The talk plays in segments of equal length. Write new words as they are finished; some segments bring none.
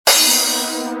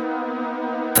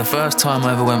The first time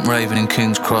I ever went raving in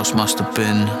King's Cross must have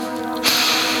been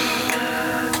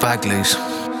Bagley's.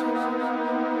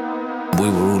 We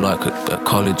were all like at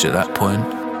college at that point,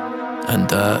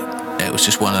 and it was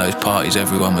just one of those parties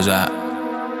everyone was at.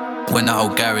 When the whole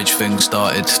garage thing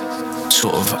started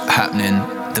sort of happening,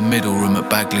 the middle room at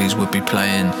Bagley's would be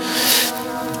playing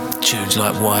tunes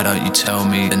like Why Don't You Tell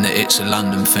Me, and the It's a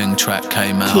London Thing track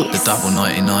came out, the Double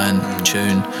 99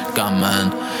 tune,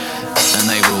 Gunman, and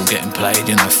they were all getting played,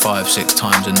 5-6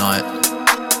 times a night.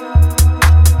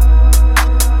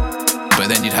 But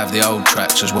then you'd have the old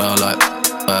tracks as well, like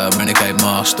Renegade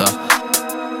Master,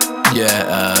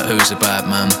 Who's the Bad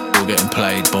Man, all getting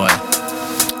played by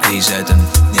EZ and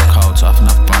Carl Tough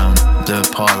Enough Brown. The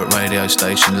pirate radio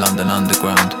station, London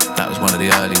Underground, that was one of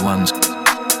the early ones.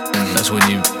 And that's when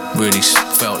you really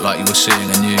felt like you were seeing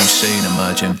a new scene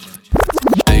emerging.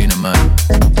 Dynamo,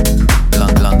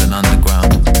 London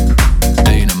Underground.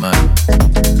 Dynamo,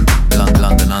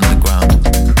 London Underground.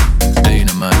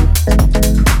 Dynamo,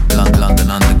 London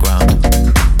Underground.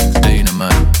 Dynamo,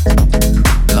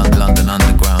 London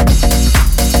Underground.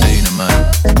 Dynamo,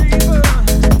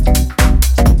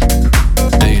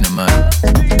 Dynamo,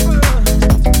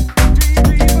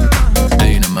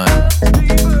 Dynamo,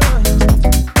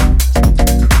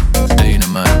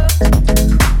 Dynamo,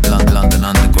 London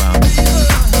Underground.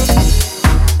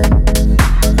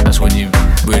 That's when you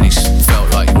really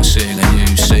felt like you were seeing a new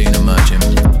scene emerging.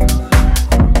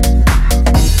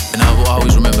 And I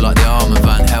always remember like the Arm and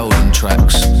Van Helden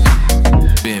tracks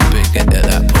being big at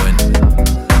that point.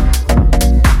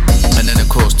 And then of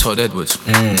course Todd Edwards.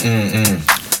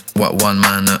 What one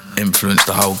man that influenced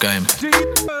the whole game.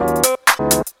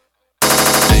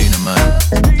 Dynamo,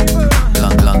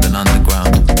 London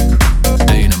Underground.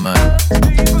 Dynamo,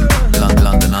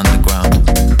 London Underground.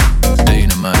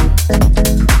 Dynamo,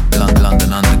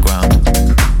 London Underground.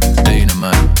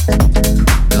 Dynamo,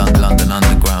 London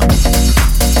Underground.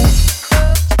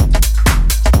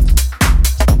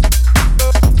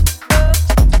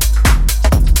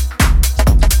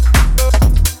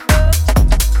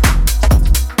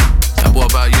 And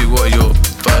what about you? What are your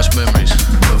first memories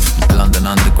of London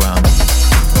Underground?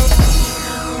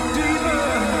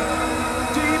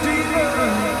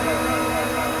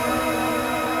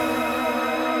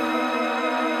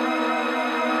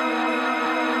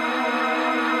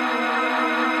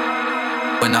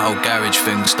 When the whole garage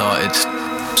thing started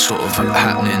sort of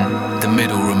happening, the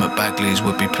middle room at Bagley's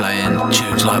would be playing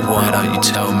tunes like Why Don't You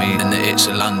Tell Me, and the It's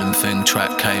a London Thing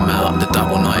track came out, the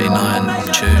Double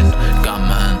 99 tune,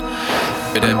 Gunman.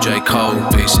 With MJ Cole,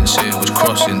 Be Sincere was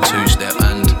crossing two-step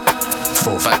and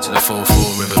back to the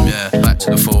 4/4 rhythm, back to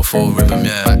the 4/4 rhythm,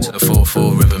 back to the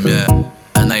 4/4 rhythm,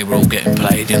 and they were all getting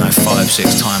played,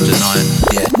 5-6 times a night.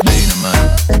 Dynamo,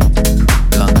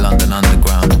 London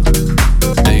Underground.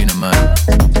 Dynamo,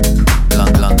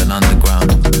 London Underground.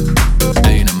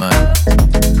 Dynamo,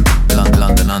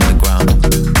 London Underground.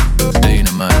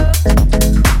 Dynamo,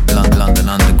 London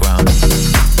Underground.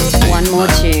 One more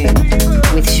tune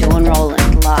with Sean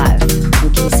Rowland live on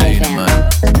Kiss FM. Dynamo,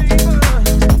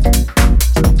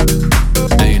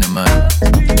 Dynamo,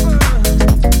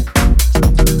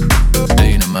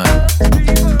 Dynamo.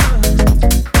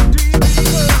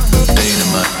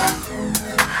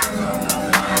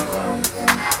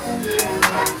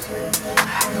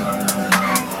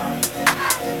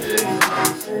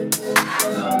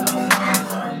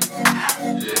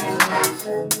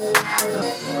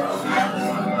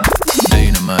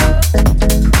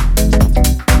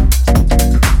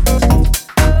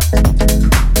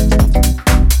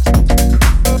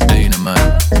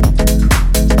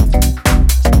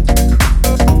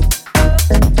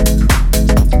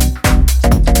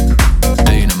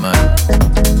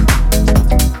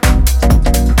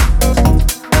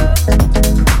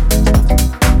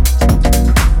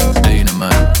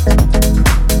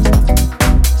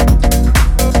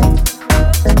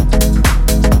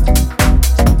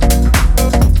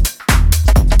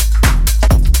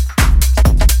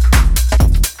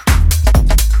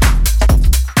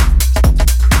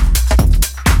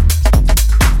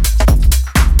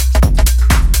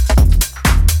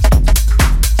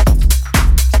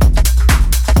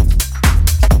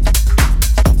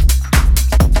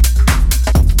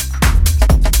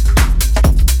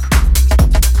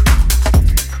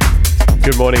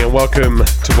 Good morning and welcome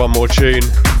to One More Tune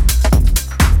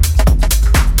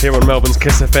here on Melbourne's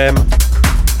Kiss FM.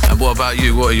 And what about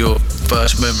you? What are your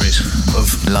first memories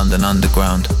of London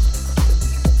Underground?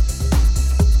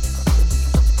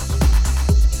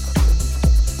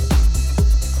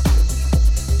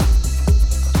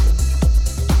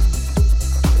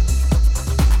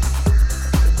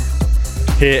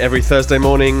 Here every Thursday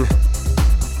morning,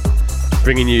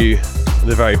 bringing you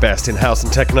the very best in house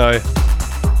and techno.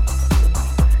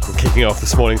 And kicking off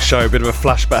this morning's show, a bit of a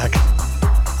flashback.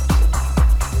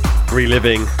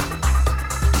 Reliving,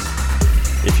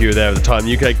 if you were there at the time,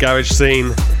 UK garage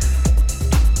scene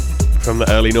from the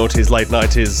early noughties, late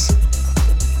 90s.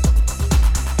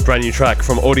 Brand new track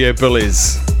from Audio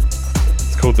Bullies.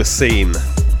 It's called The Scene.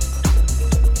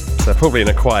 So probably an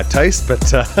acquired taste,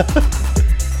 but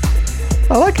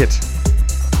I like it.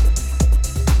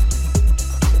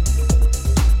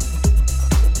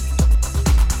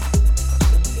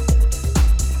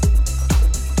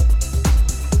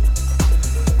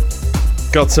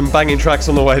 Got some banging tracks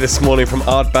on the way this morning from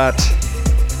Artbat,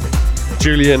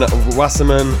 Julian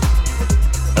Wasserman,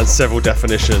 and Several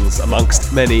Definitions,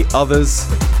 amongst many others.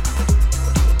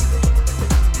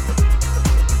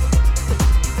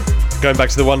 Going back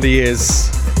to the Wonder Years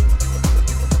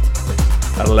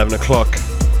at 11 o'clock.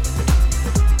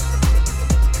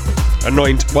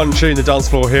 Anoint one tune, the dance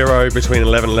floor hero, between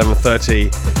 11 and 11:30,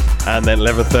 and then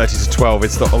 11:30 to 12,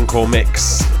 it's the encore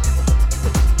mix.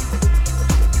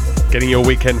 Getting your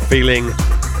weekend feeling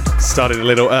started a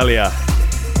little earlier.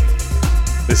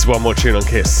 This is One More Tune on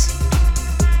Kiss.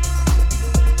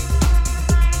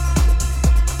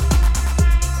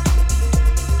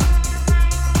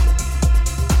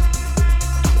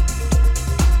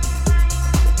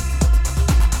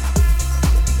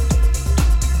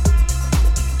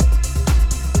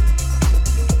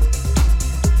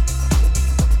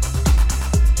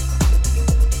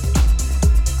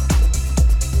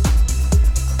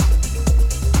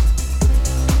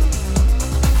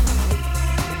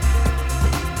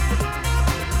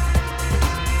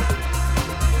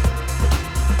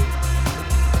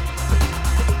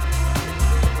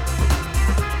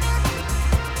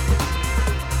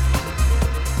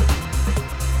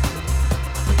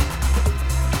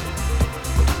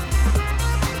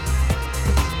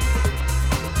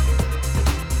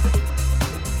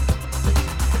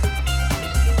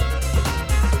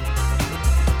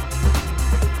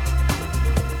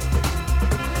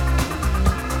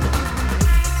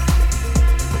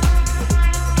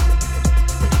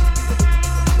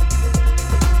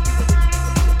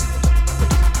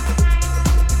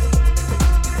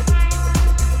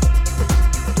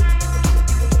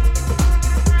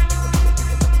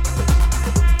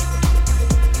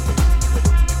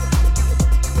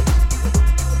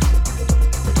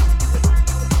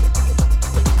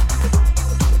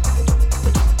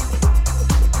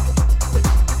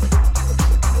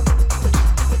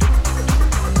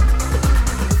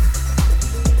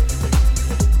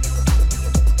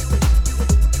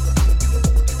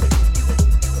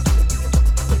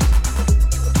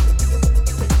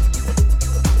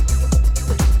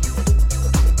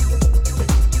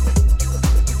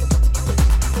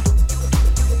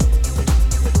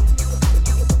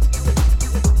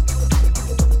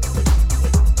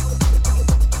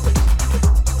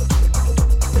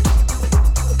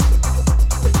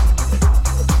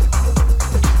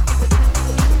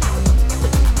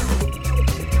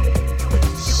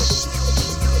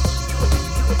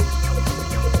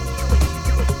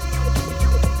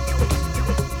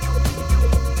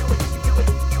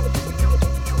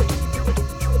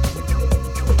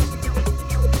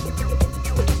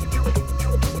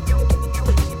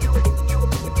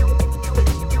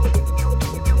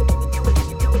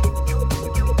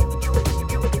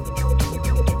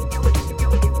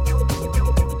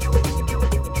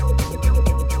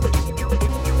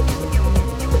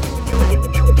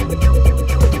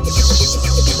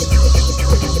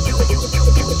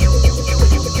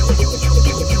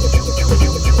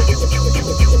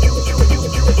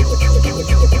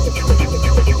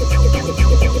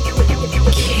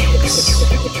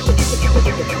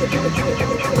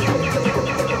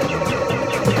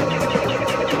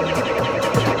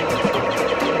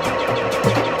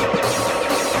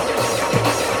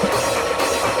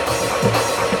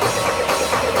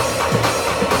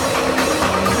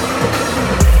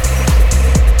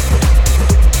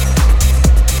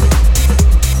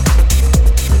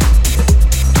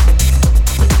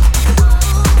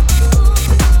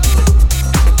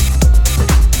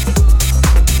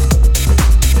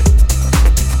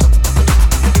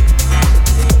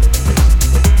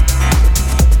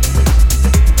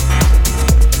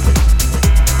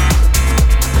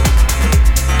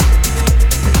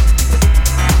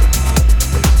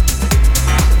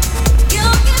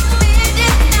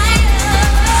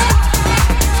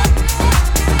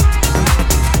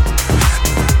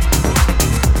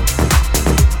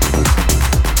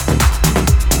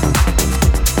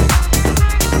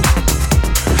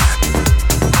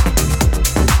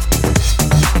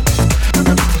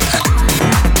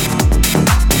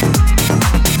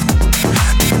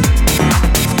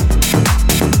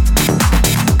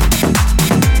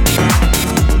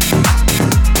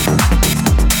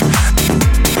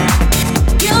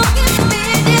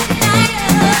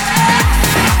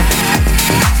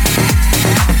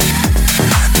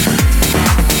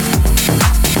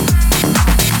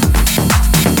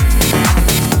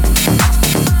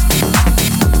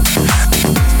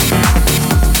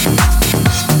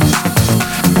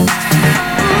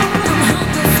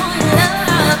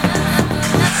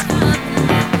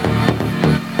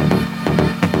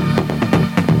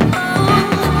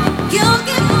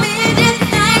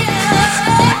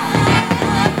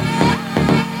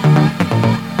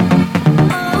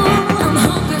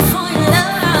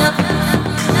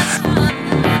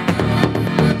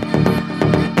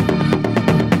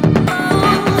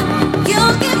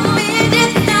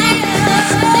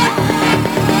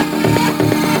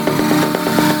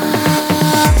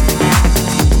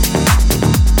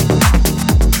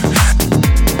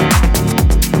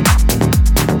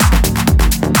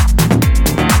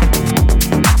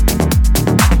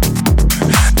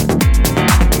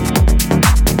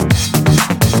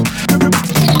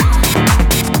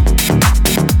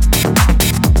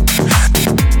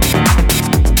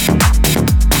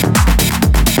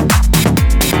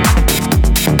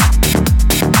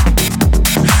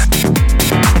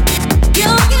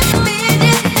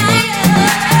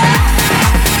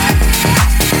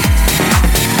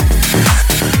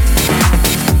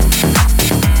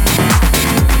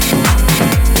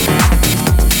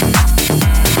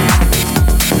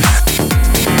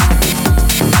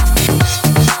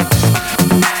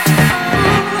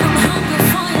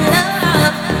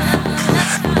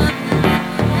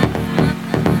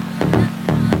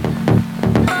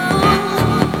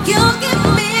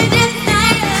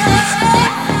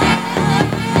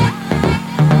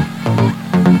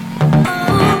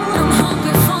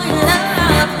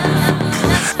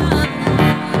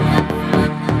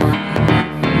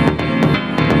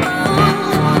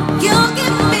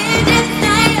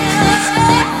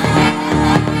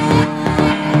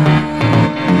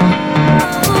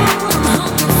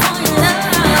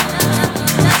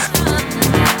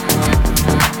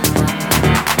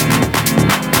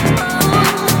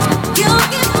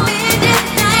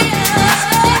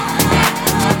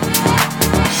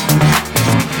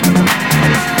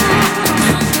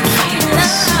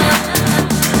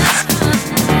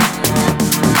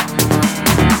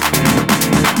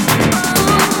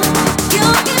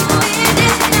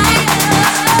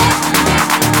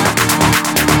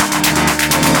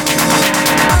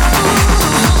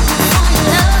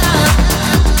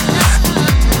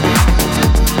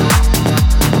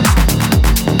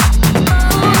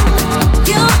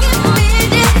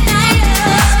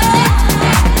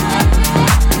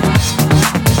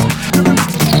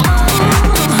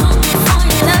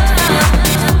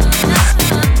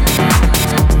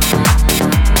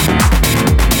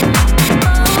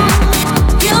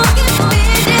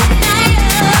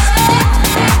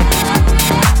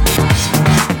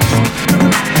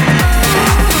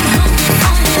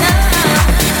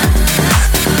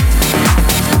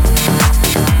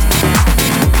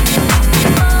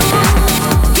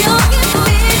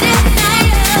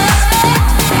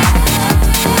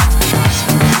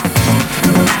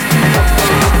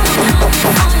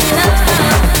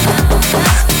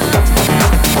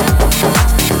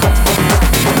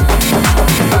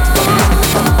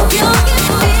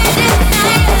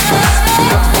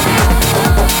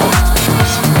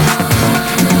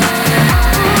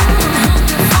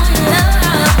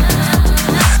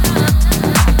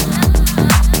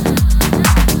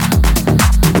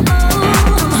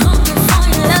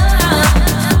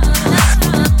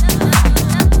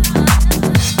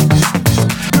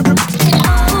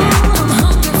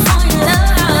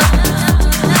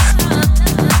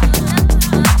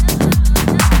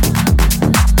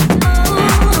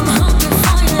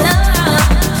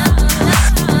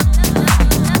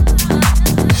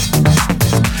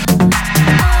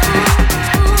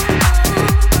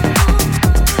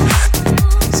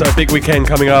 big weekend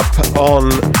coming up on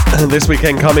this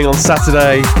weekend, coming on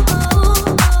Saturday.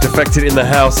 Defected in the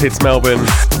House hits Melbourne.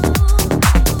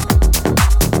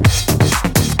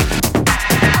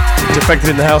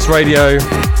 Defected in the House Radio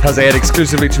has aired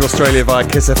exclusively to Australia via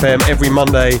Kiss FM every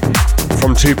Monday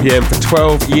from 2 p.m. for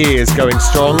 12 years, going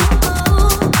strong.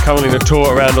 Currently on a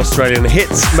tour around Australia and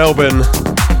hits Melbourne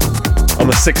on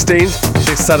the 16th,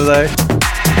 this Saturday.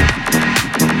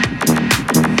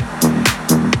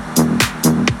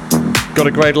 Got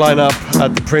a great lineup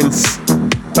at the Prince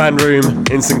Band Room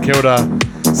in St Kilda.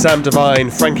 Sam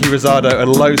Divine, Frankie Rosado and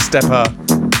Low Stepper,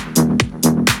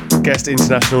 guest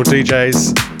international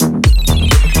DJs.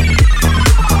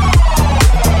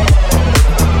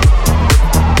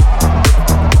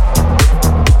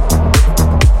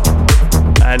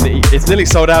 And it's nearly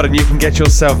sold out, and you can get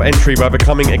yourself entry by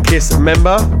becoming a KISS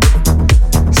member.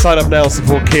 Sign up now,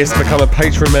 support KISS, become a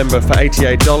Patreon member for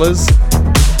 $88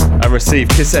 and receive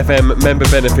KISS FM member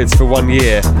benefits for 1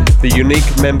 year. The unique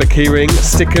member keyring,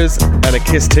 stickers and a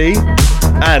KISS tee,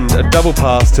 and a double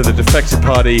pass to the Defected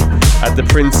party at the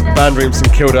Prince Band Room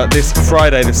St Kilda this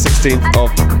Friday the 16th of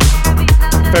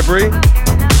February.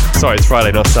 Sorry, it's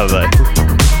Friday, not Saturday.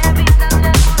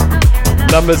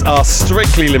 Numbers are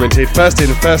strictly limited, first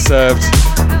in, first served.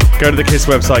 Go to the KISS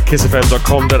website,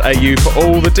 kissfm.com.au for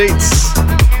all the deets.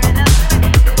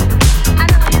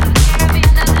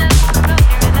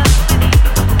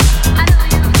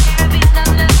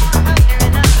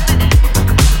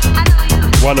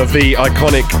 One of the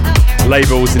iconic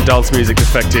labels in dance music,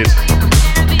 Defected.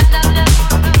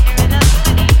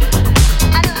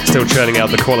 Still churning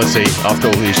out the quality after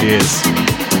all these years.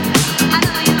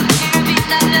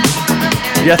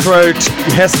 Jethro,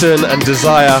 Heston and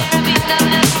Desire.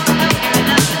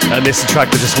 And this is a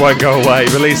track that just won't go away.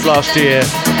 Released last year,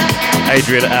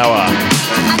 Adrian Hour.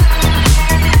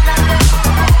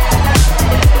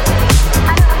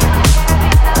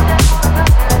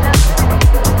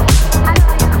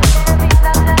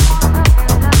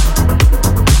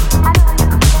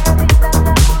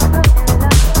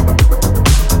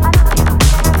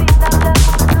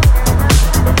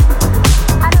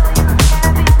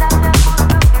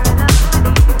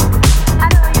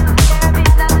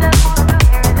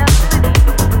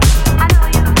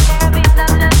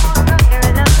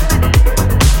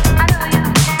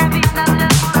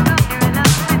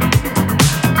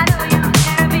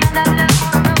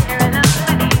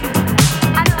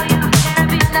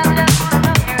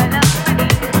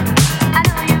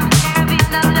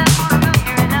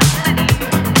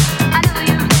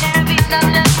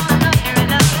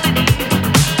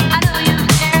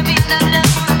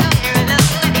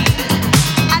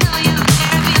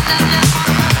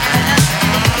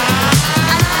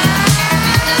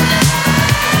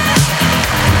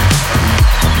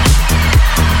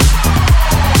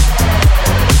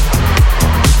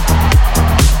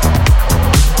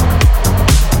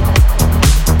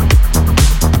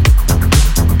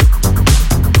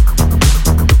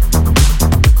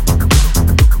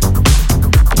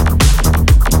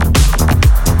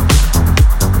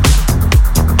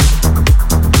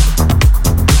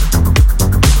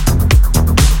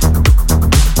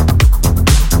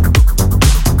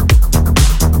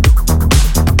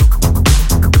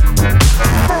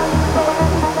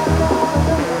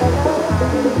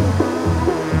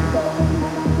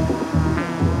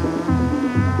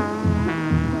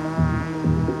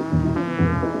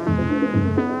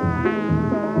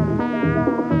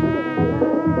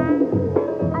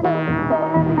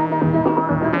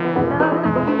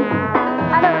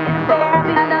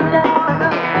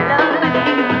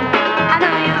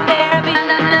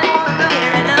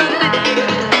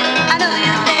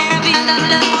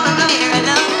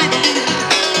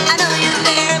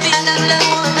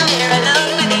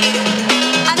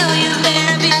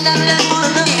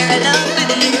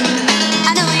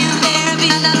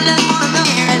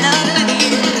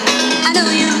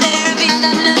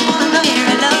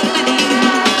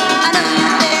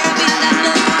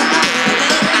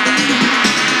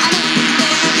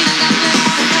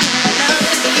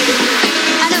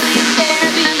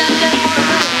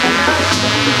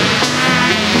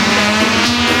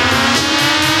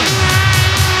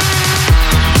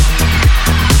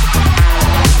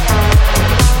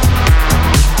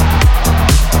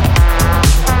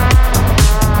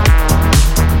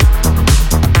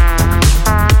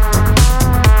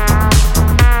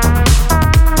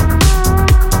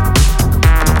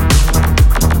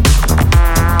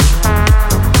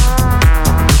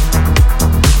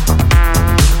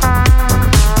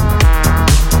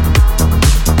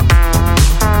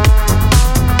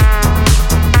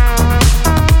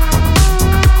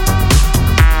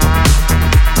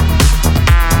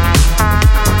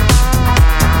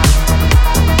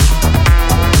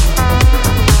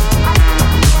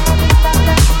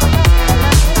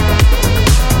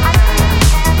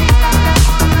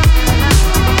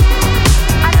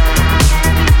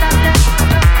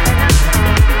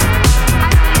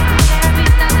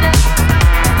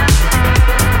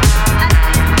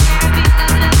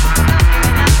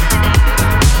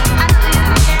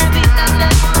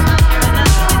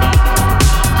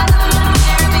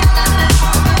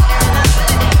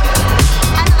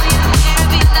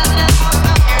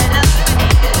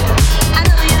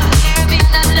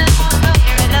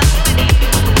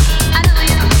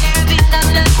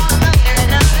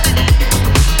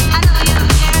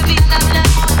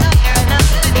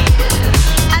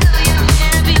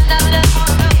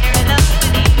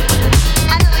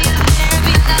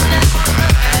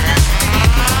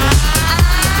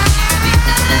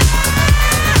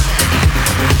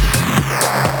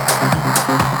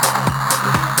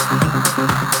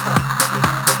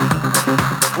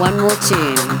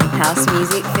 Tune, house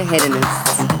music for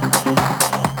hedonists.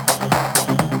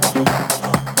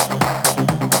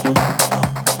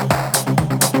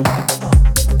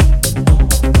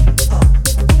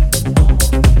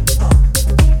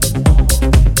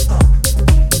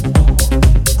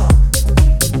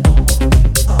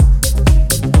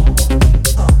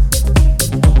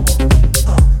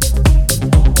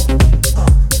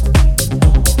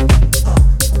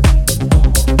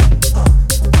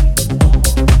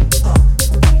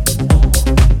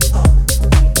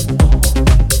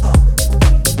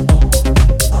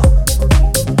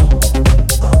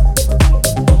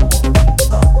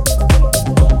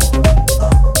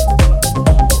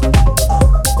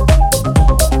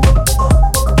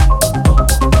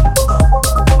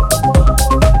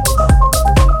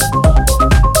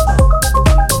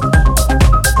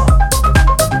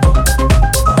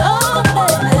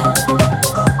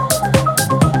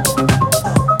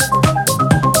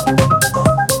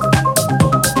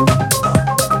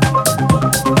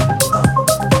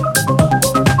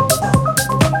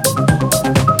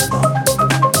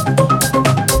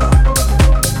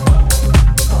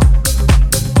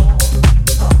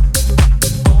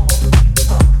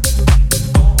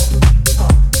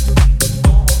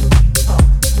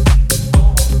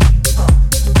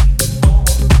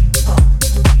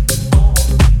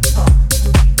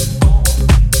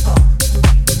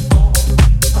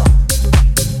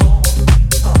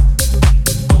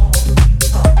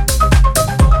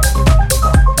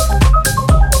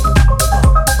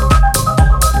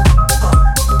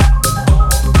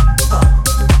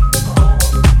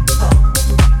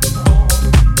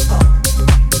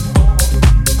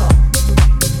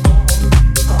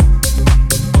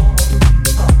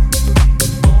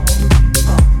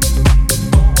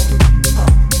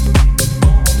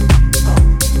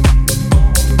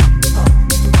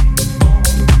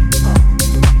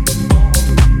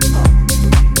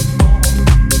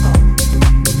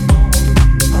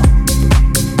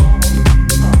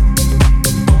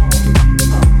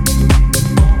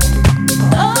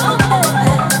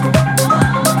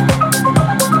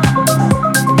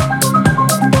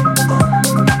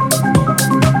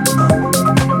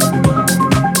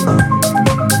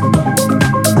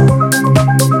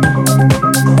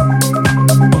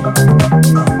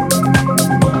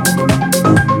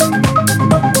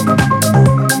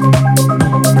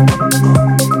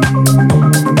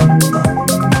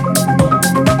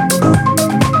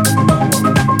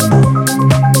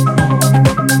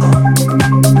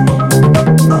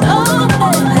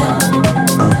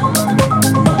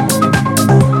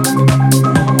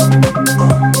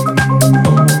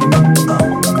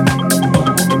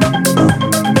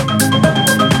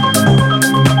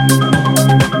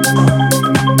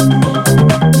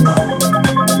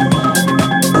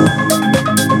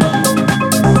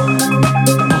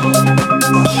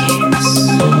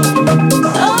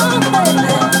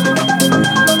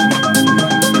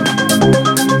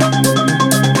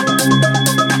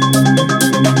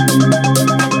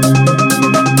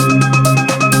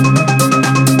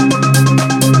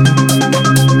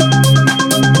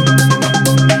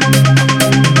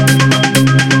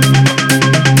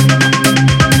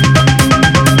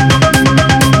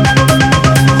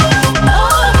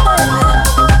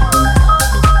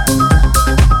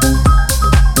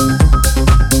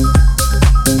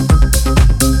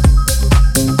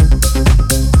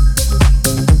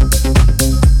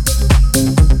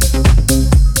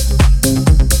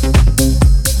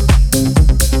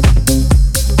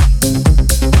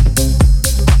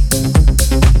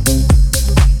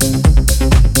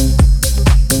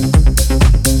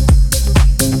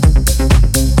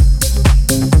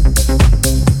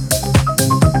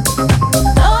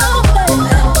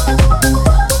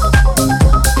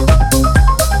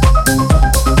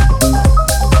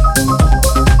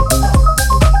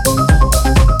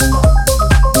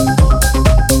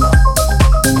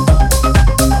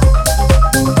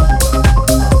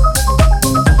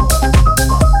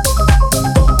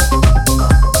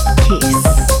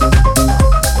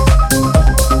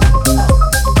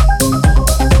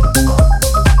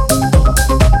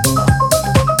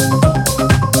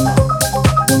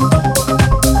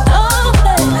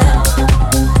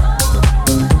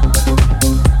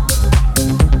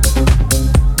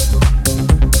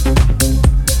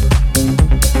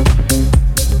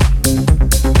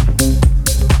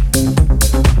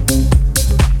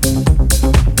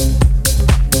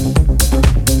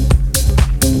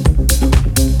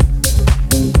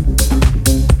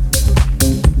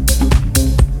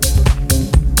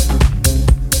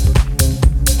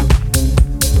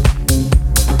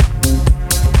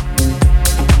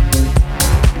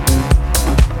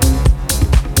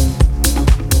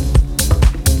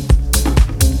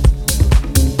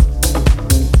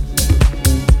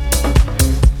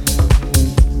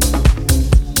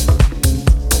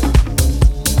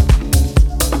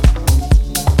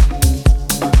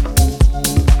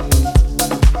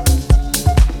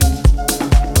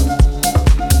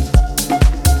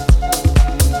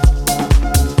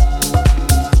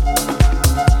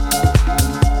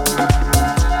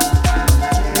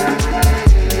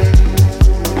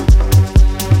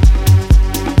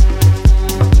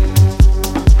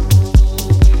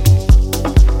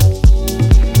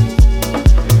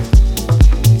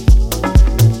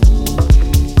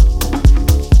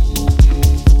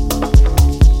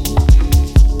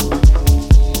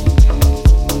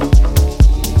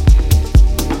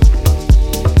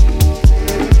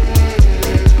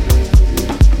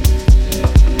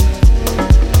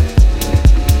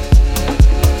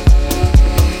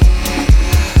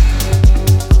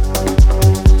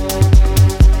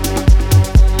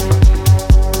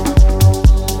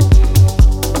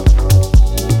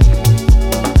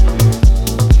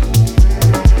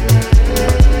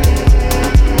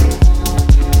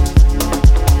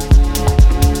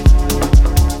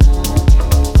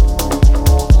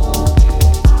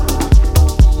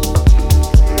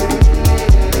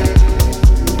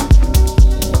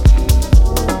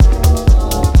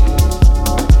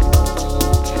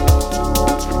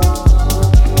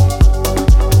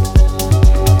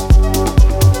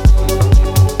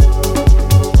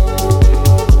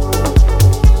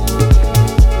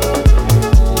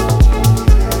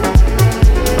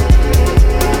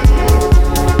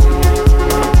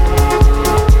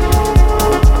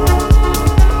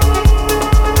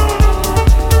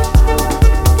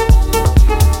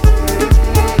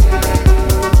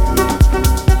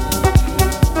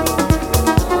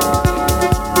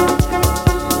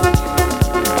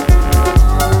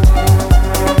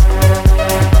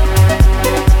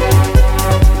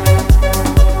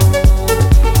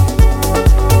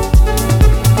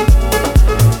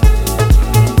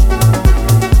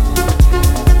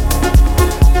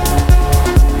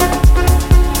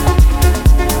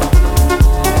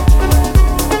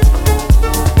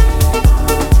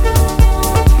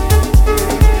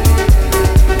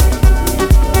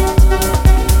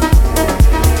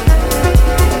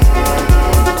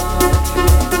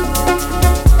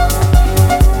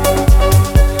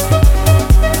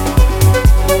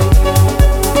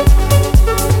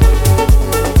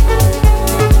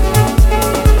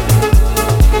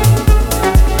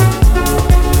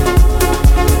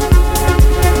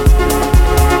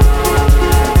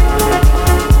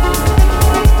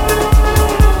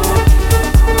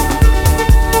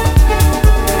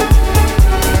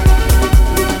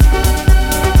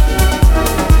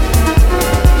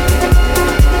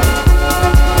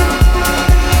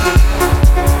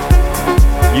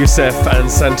 Youssef and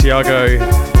Santiago,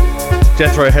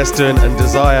 Jethro Heston and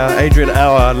Desire, Adrian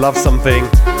Auer, Love Something,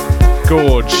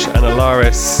 Gorge and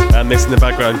Alaris, and this in the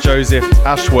background, Joseph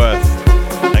Ashworth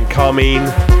and Carmine,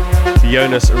 the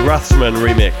Jonas Rathman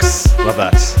remix. Love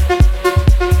that.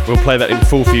 We'll play that in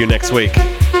full for you next week.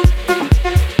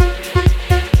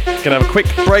 Gonna have a quick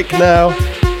break now,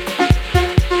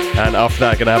 and after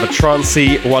that gonna have a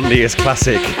trancey One Year's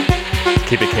classic.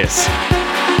 Keep it Kiss.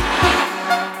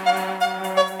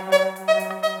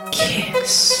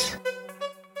 Kiss.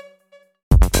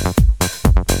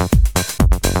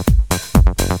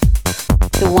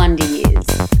 The Wonder Years.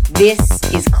 This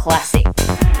is classic.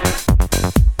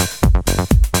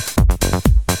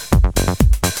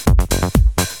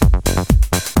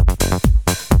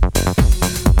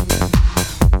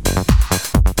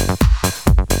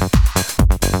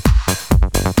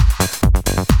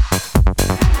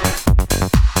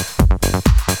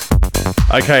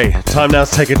 Okay, time now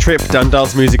to take a trip down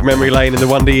dance music memory lane in the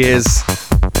Wonder Years.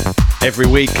 Every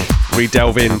week, we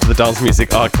delve into the dance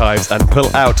music archives and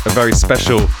pull out a very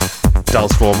special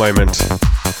dance floor moment.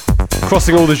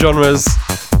 Crossing all the genres,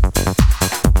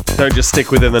 don't just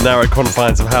stick within the narrow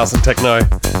confines of house and techno.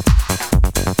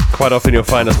 Quite often you'll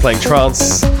find us playing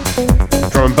trance,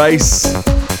 drum and bass,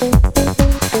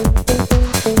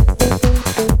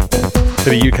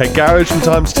 bit of UK garage from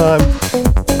time to time.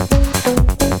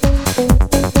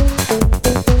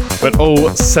 But all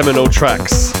seminal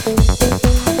tracks.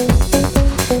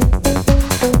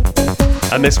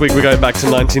 And this week we're going back to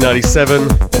 1997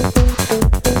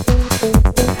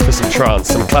 for some trance,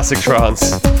 some classic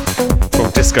trance from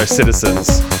Disco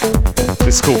Citizens.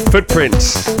 This is called Footprint.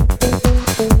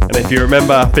 And if you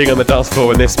remember being on the dance floor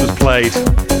when this was played,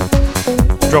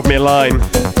 drop me a line.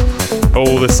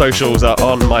 All the socials are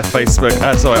on my Facebook,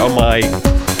 on my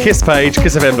Kiss page,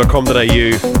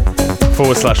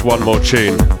 kissfm.com.au/one more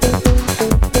tune.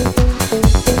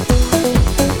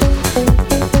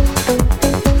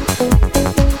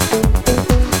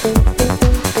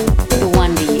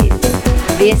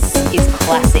 This is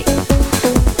classic.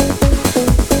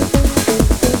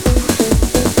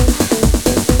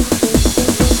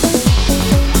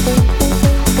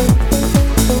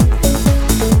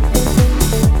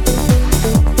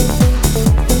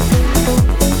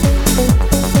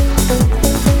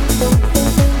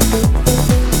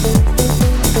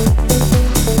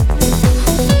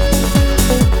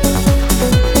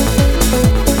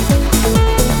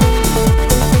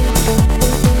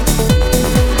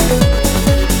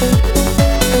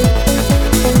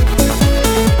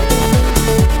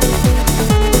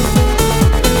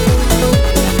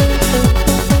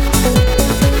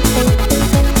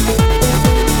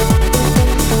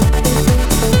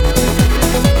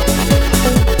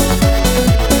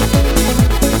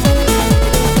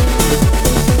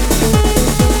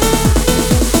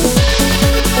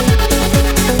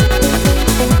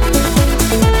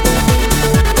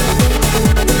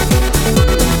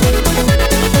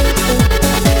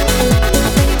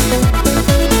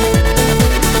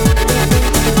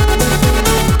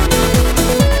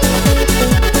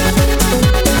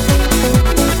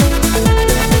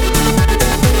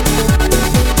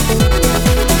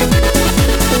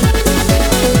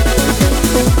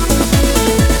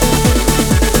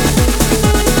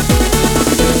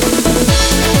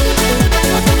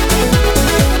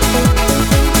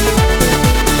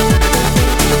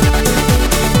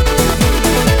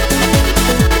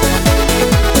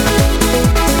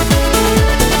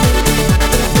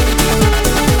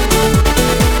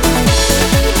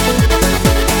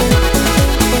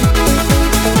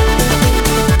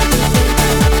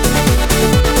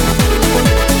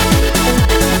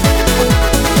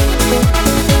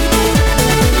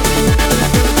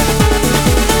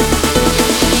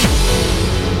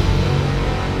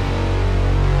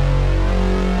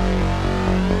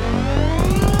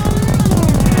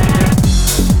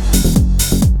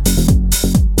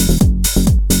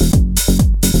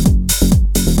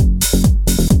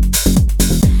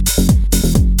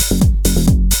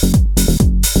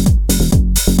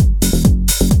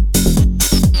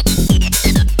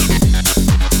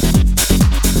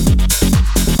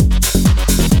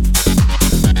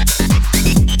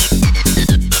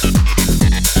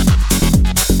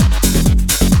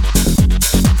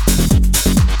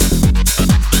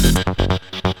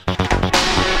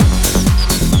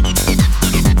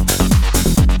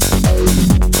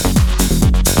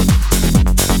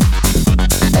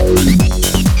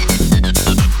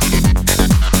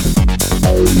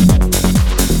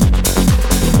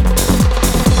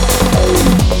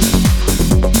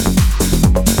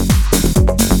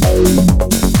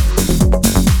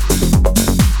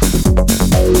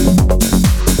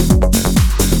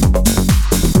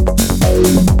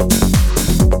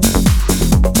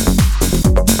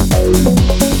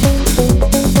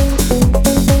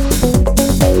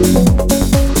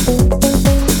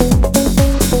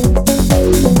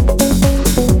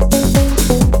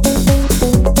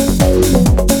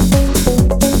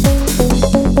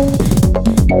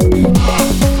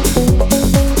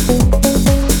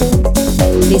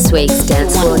 this week's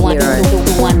Dance Floor Hero.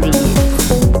 The Wonder Years.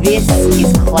 This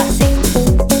is classic.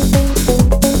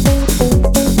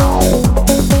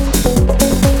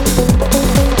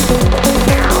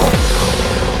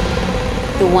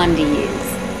 The Wonder Years.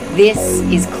 This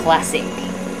is classic.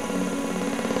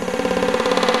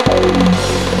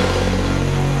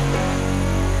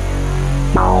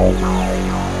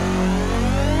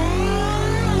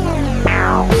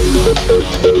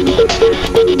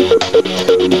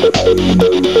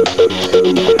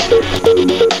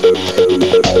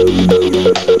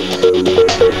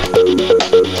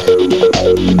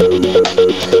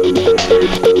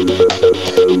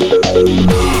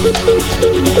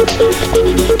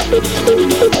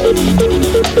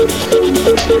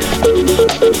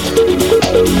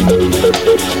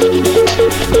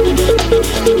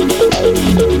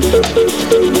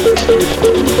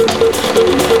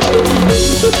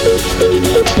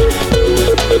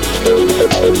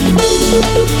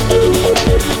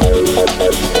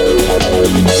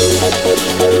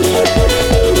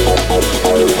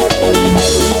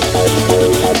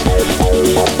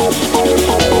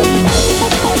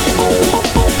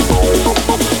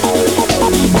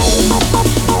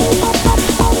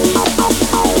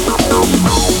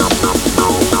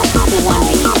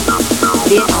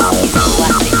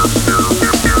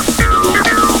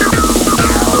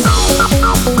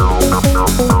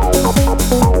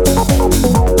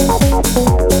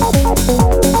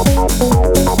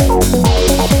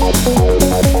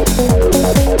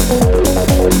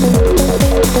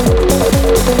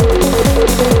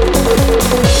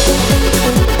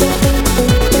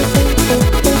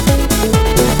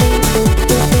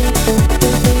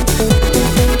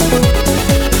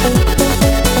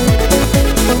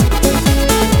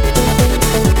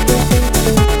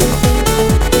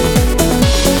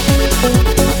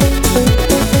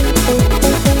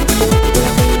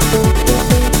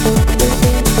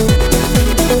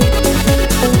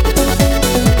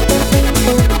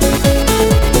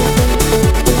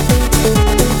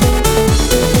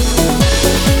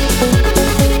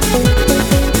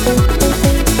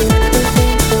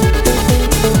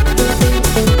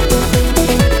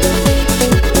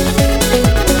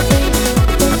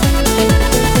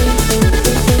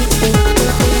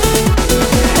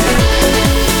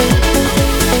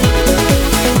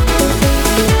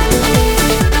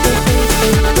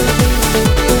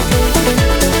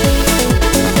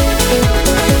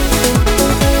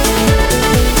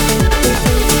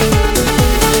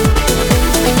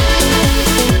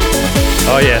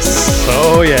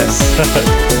 Oh yes,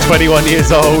 21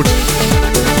 years old,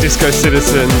 Disco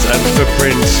Citizens and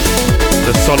Footprint,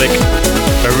 the Sonic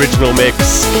original mix.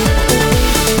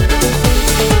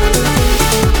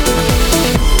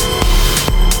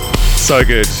 So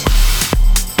good.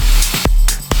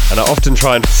 And I often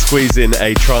try and squeeze in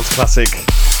a trance classic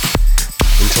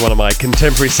into one of my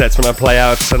contemporary sets when I play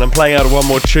out, and I'm playing out one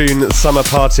more tune, Summer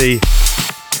Party,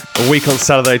 a week on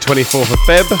Saturday 24th of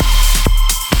Feb.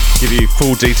 Give you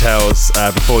full details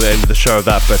before the end of the show of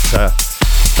that, but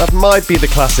that might be the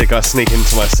classic I sneak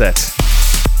into my set.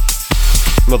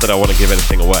 Not that I want to give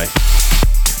anything away.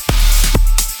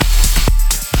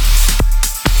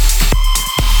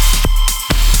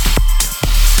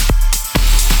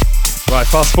 Right,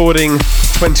 fast forwarding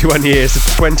 21 years to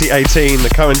 2018, the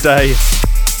current day,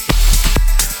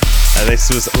 and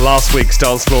this was last week's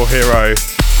Dance Floor Hero,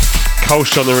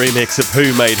 Kolsch on the remix of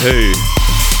Who Made Who.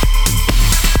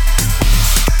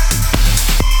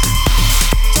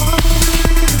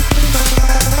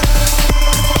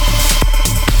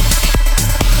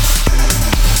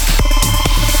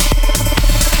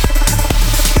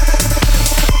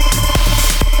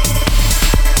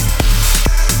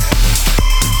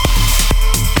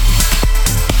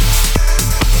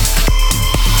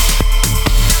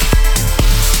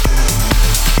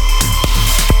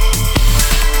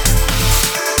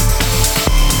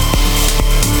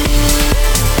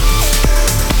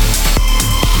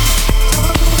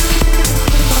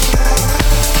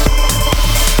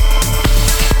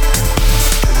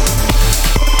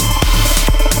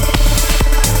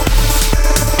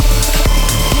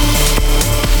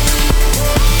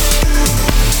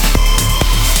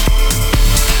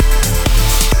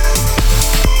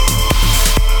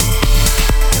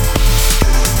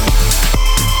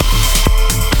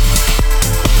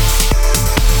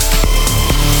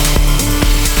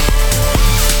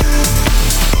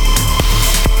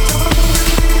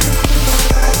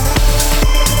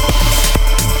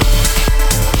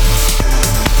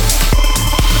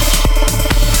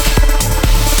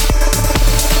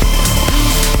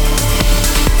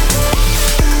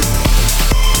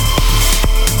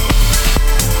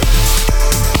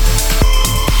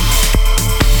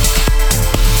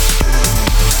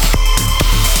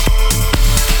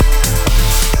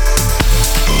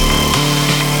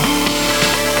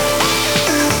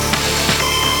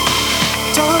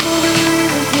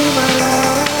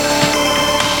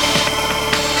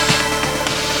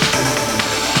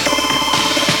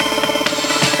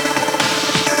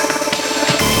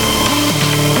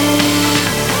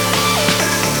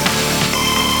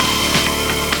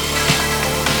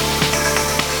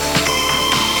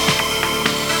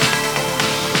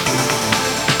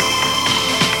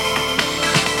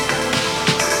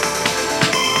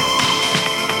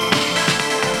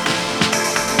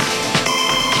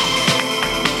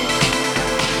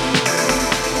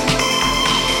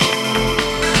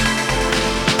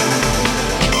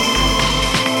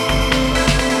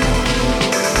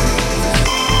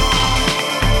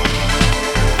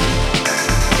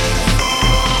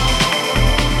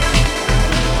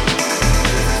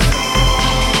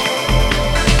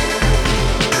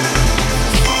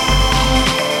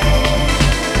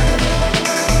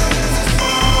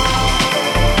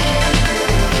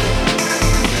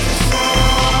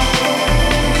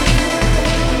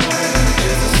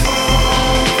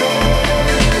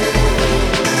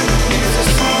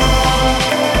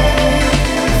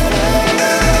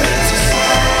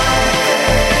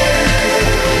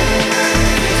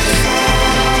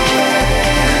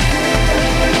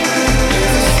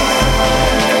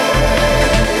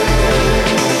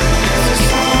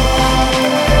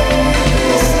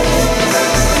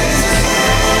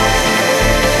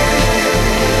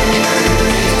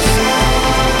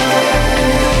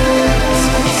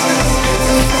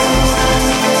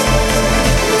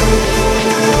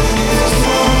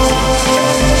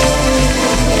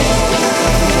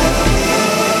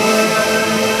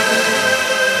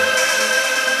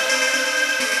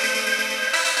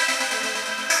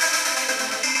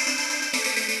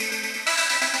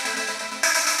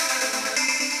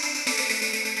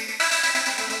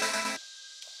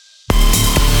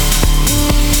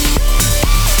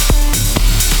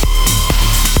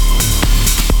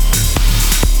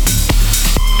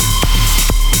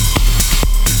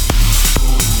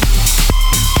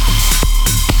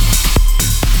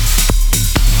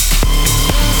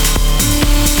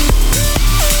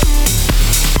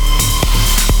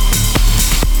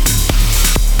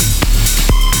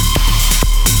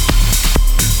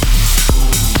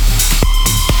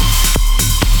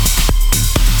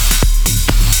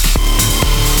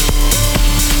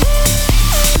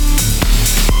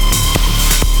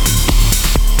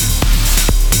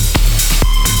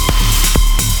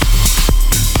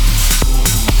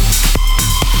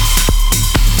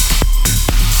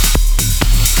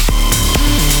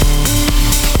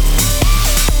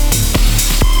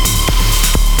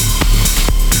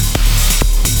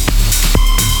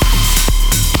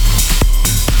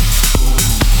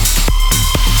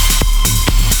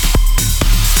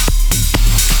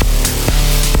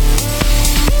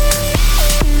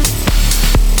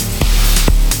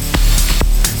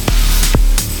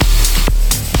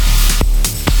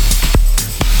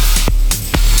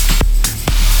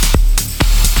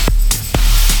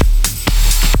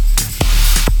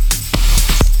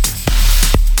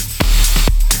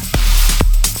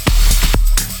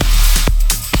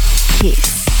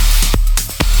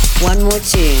 more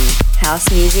tune.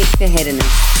 House music for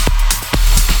hedonists.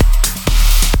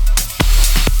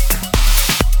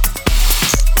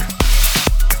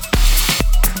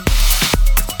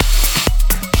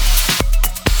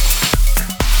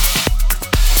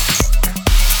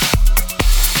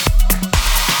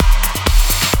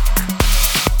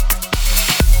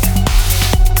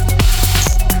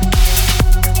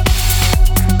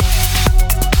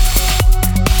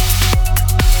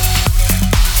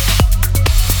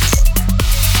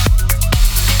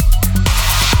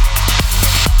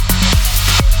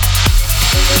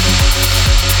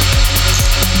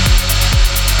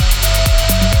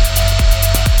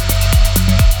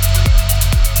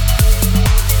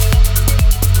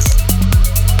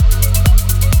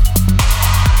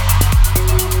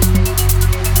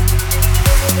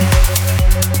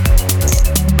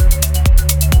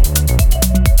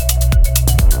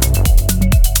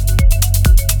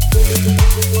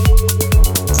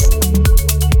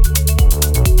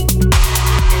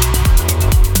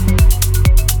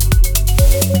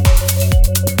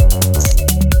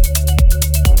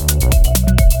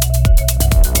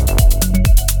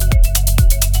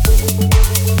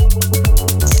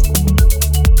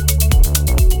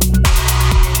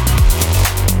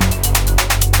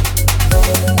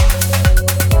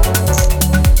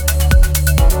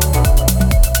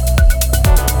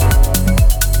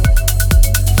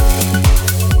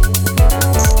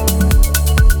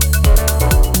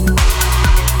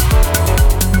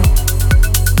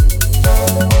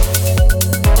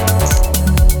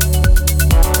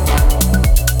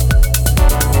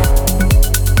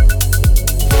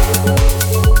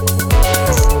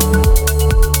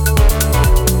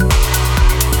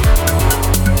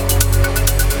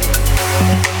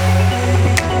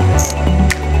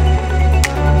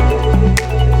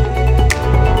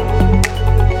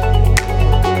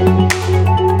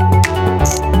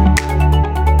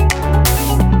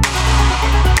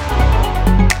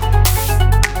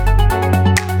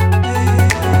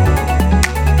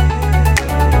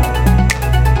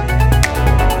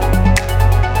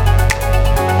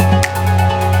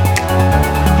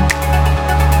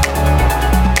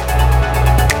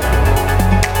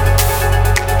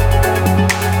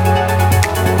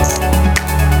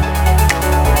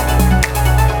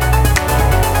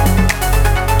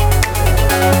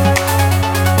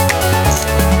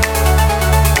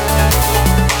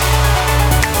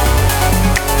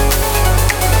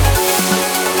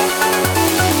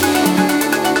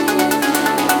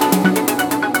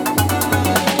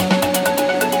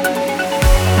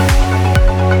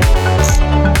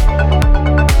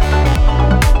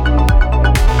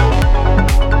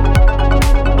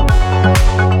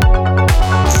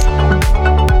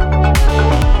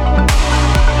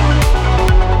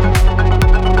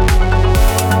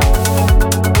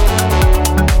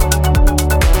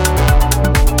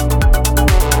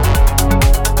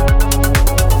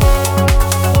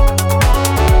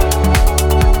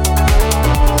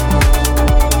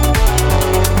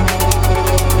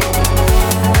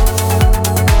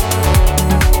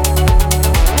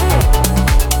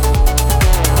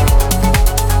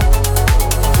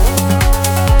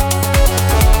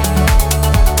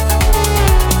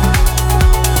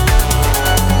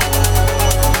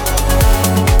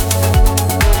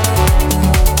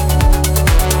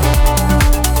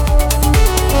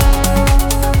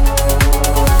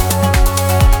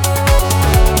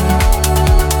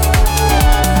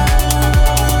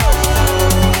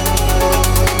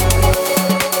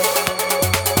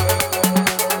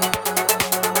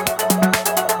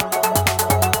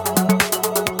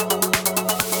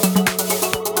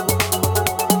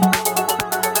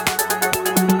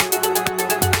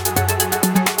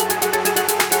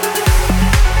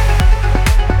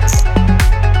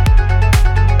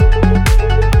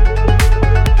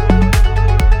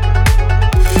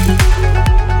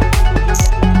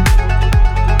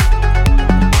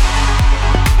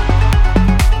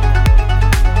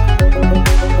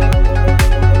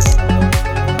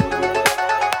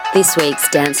 This week's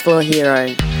Dance Floor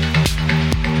Hero.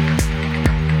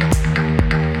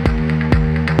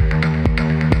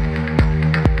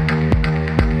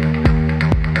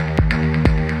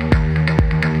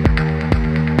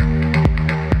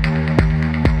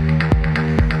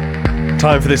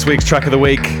 Time for this week's track of the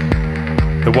week.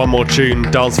 The One More Tune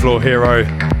Dance Floor Hero.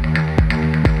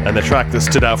 And the track that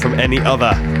stood out from any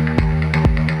other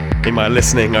in my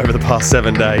listening over the past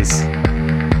 7 days.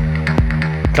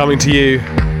 Coming to you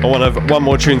on one of One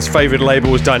More Tune's favourite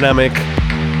labels, Dynamic.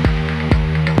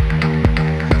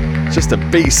 Just a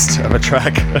beast of a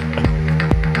track.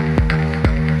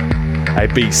 A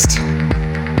beast.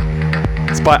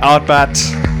 It's by Artbat.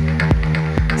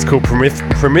 called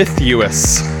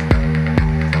Prometheus.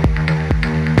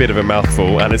 Bit of a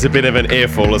mouthful, and it's a bit of an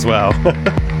earful as well.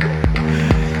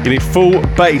 You need full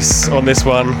bass on this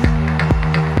one.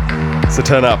 So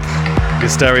turn up your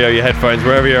stereo, your headphones,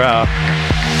 wherever you are,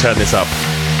 turn this up.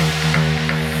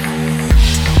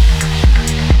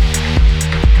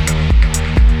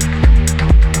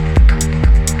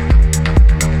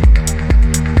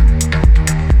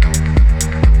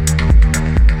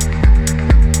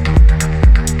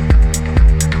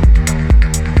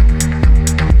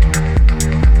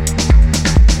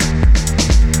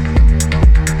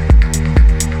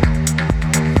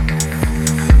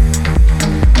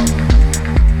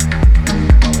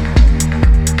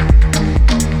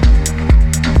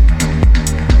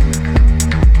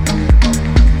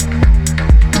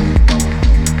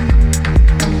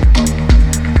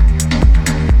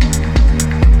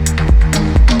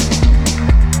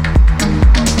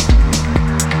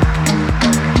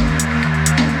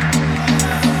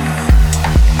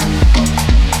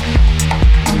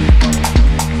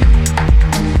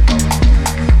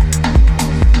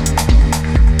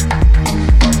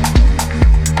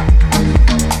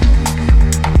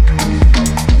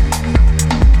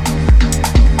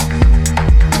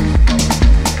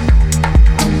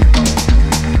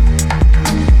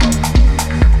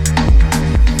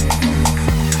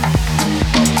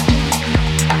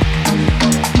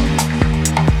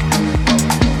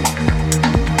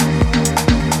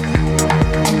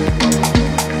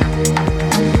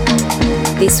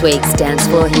 This week's Dance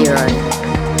Floor Hero.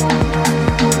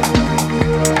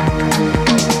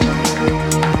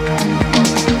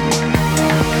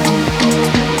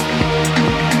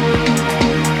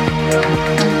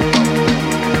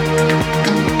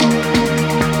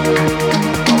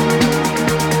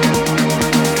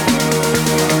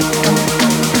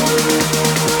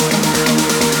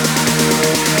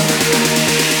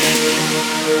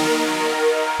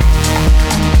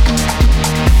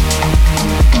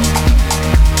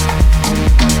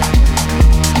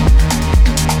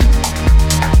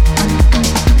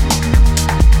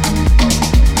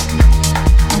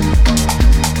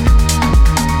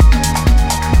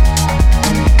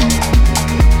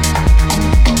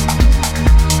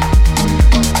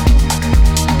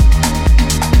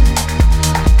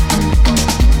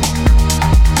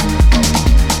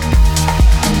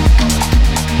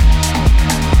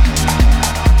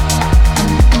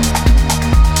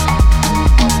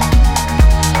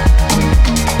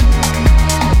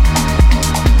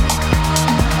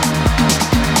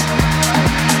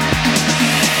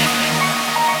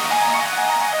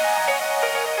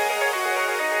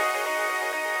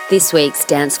 This week's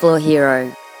Dance Floor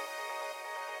Hero.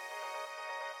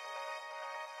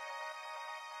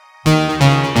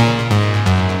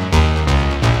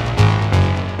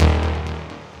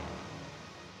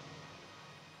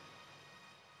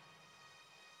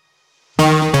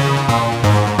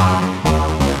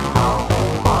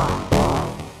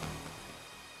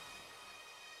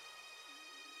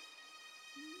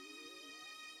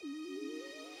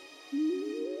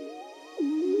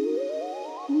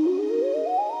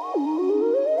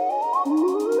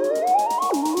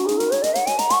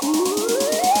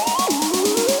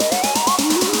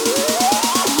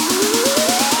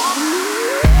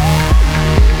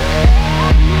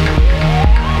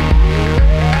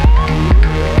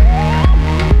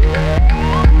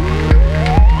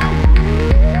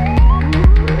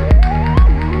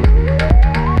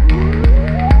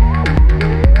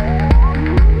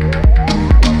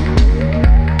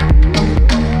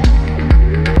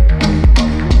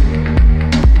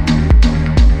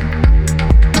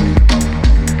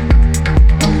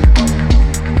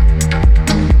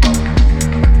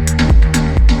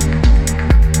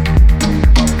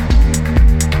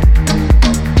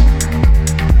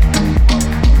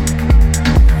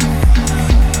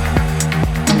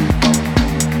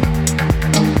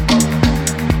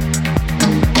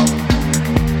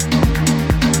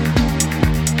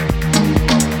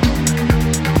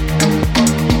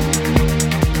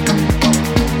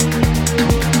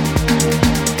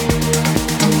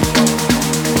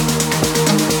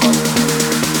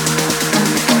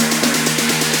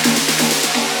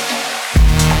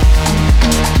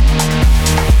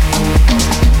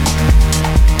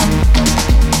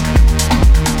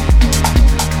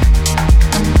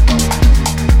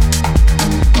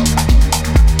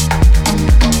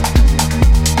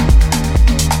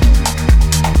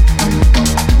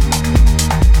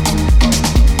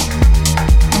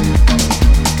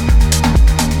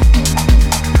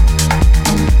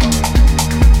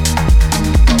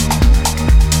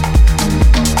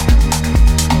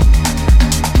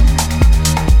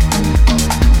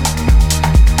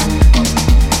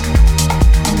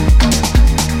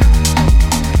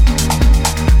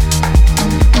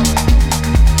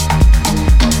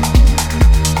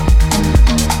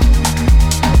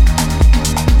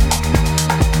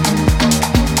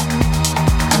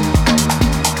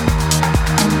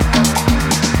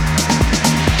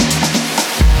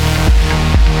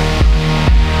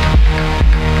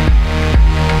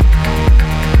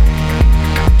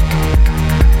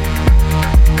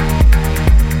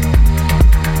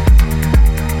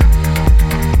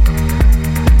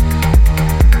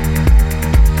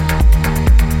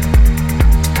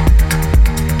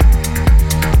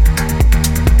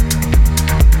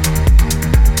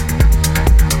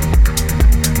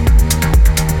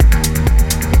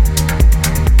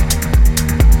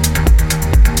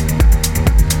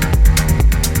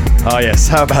 Ah yes,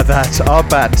 how about that?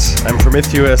 Arbat and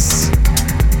Prometheus.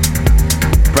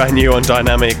 Brand new on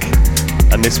Dynamic.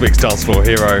 And this week's Dance Floor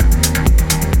Hero.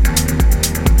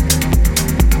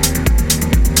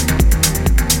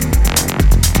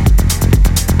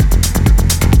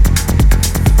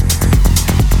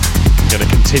 Going to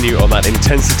continue on that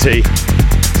intensity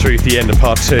through to the end of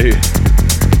part 2.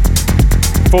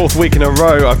 4th week in a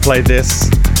row I've played this.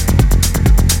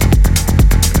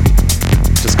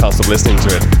 Just can't stop listening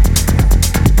to it.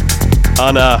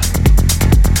 Anna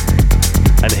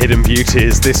and Hidden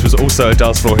Beauties. This was also a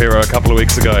Dance Floor Hero a couple of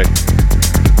weeks ago.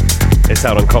 It's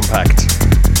out on Compact.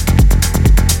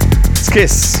 It's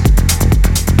Kiss.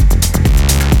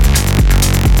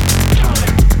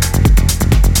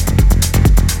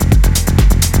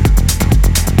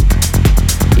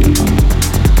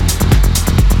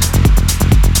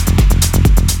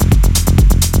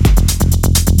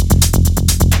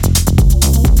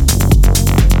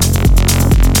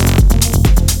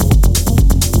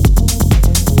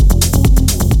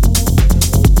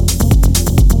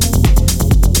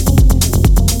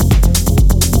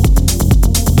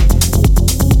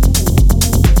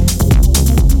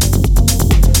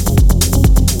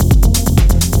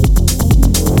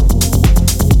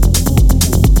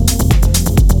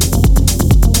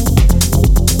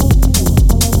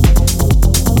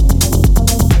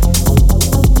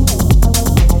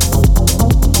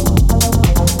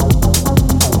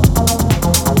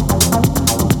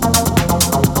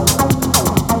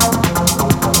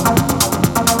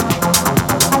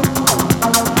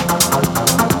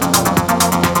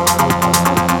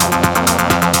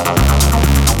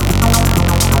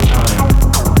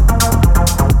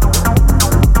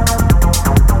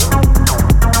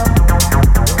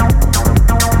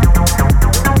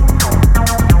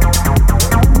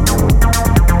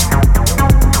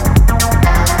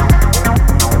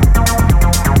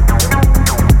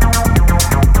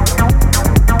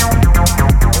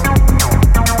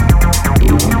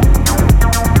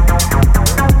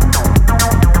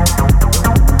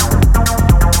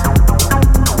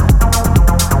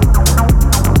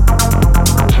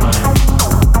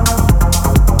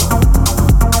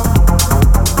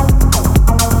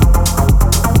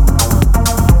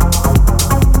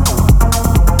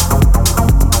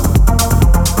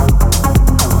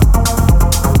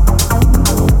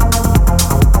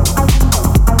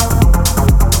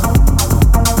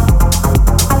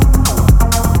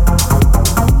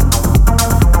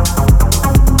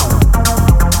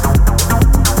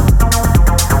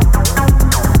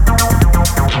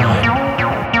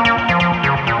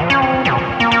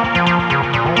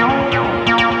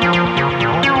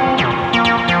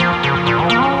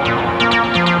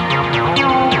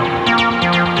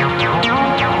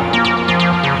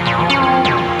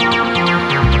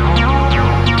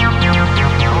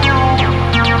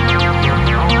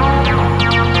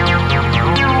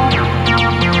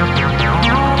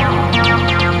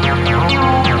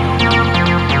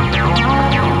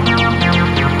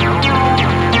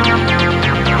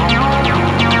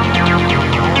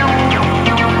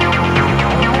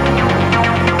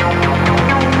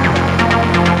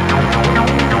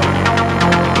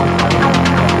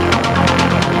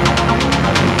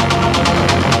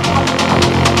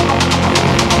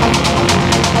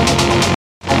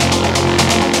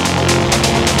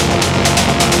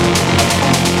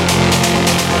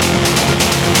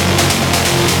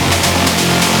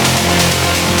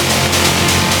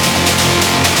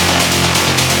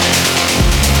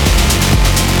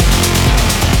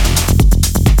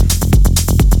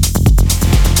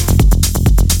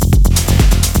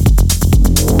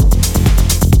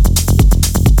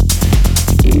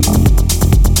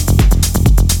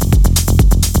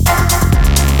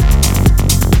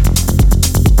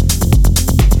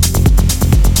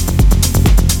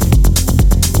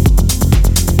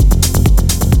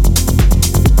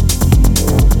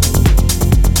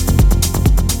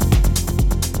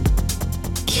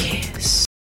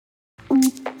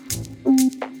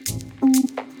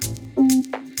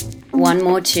 One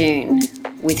More Tune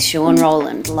with Sean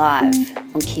Rowland live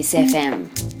on Kiss FM.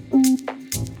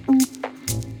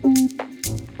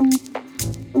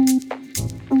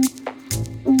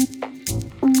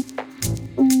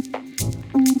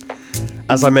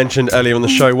 As I mentioned earlier on the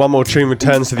show, One More Tune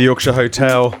returns to the Yorkshire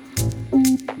Hotel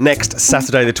next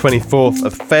Saturday the 24th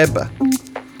of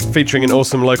Feb, featuring an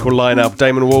awesome local lineup: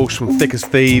 Damon Walsh from Thick as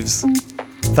Thieves,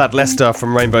 Thad Lester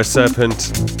from Rainbow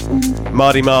Serpent,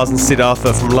 Marty Mars and Sid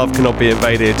Arthur from Love Cannot Be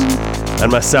Invaded,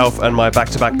 and myself and my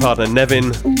back-to-back partner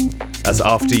Nevin as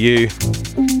After You.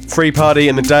 Free party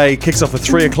in the day, kicks off at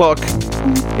 3 o'clock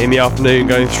in the afternoon,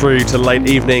 going through to late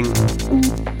evening.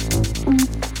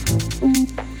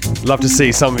 Love to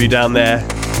see some of you down there.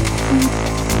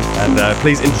 And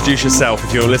please introduce yourself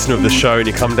if you're a listener of the show and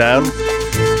you come down.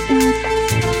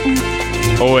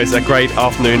 Always a great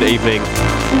afternoon, evening.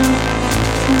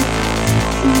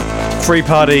 Free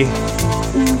party.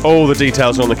 All the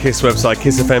details are on the KISS website,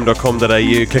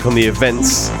 kissfm.com.au. Click on the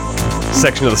events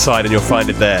section of the site and you'll find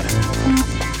it there.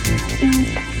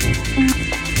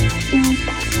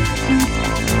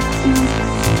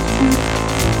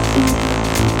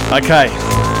 Okay.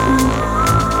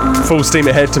 Full steam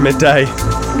ahead to midday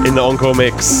in the Encore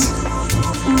mix.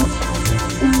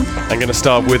 I'm going to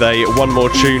start with a one more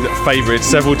tune favourite,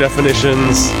 Several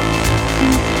Definitions,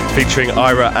 featuring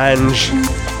Ira Ange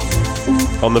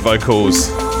on the vocals.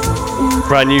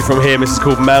 Brand new from him, this is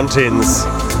called Mountains.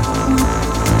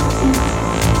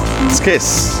 It's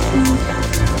KISS.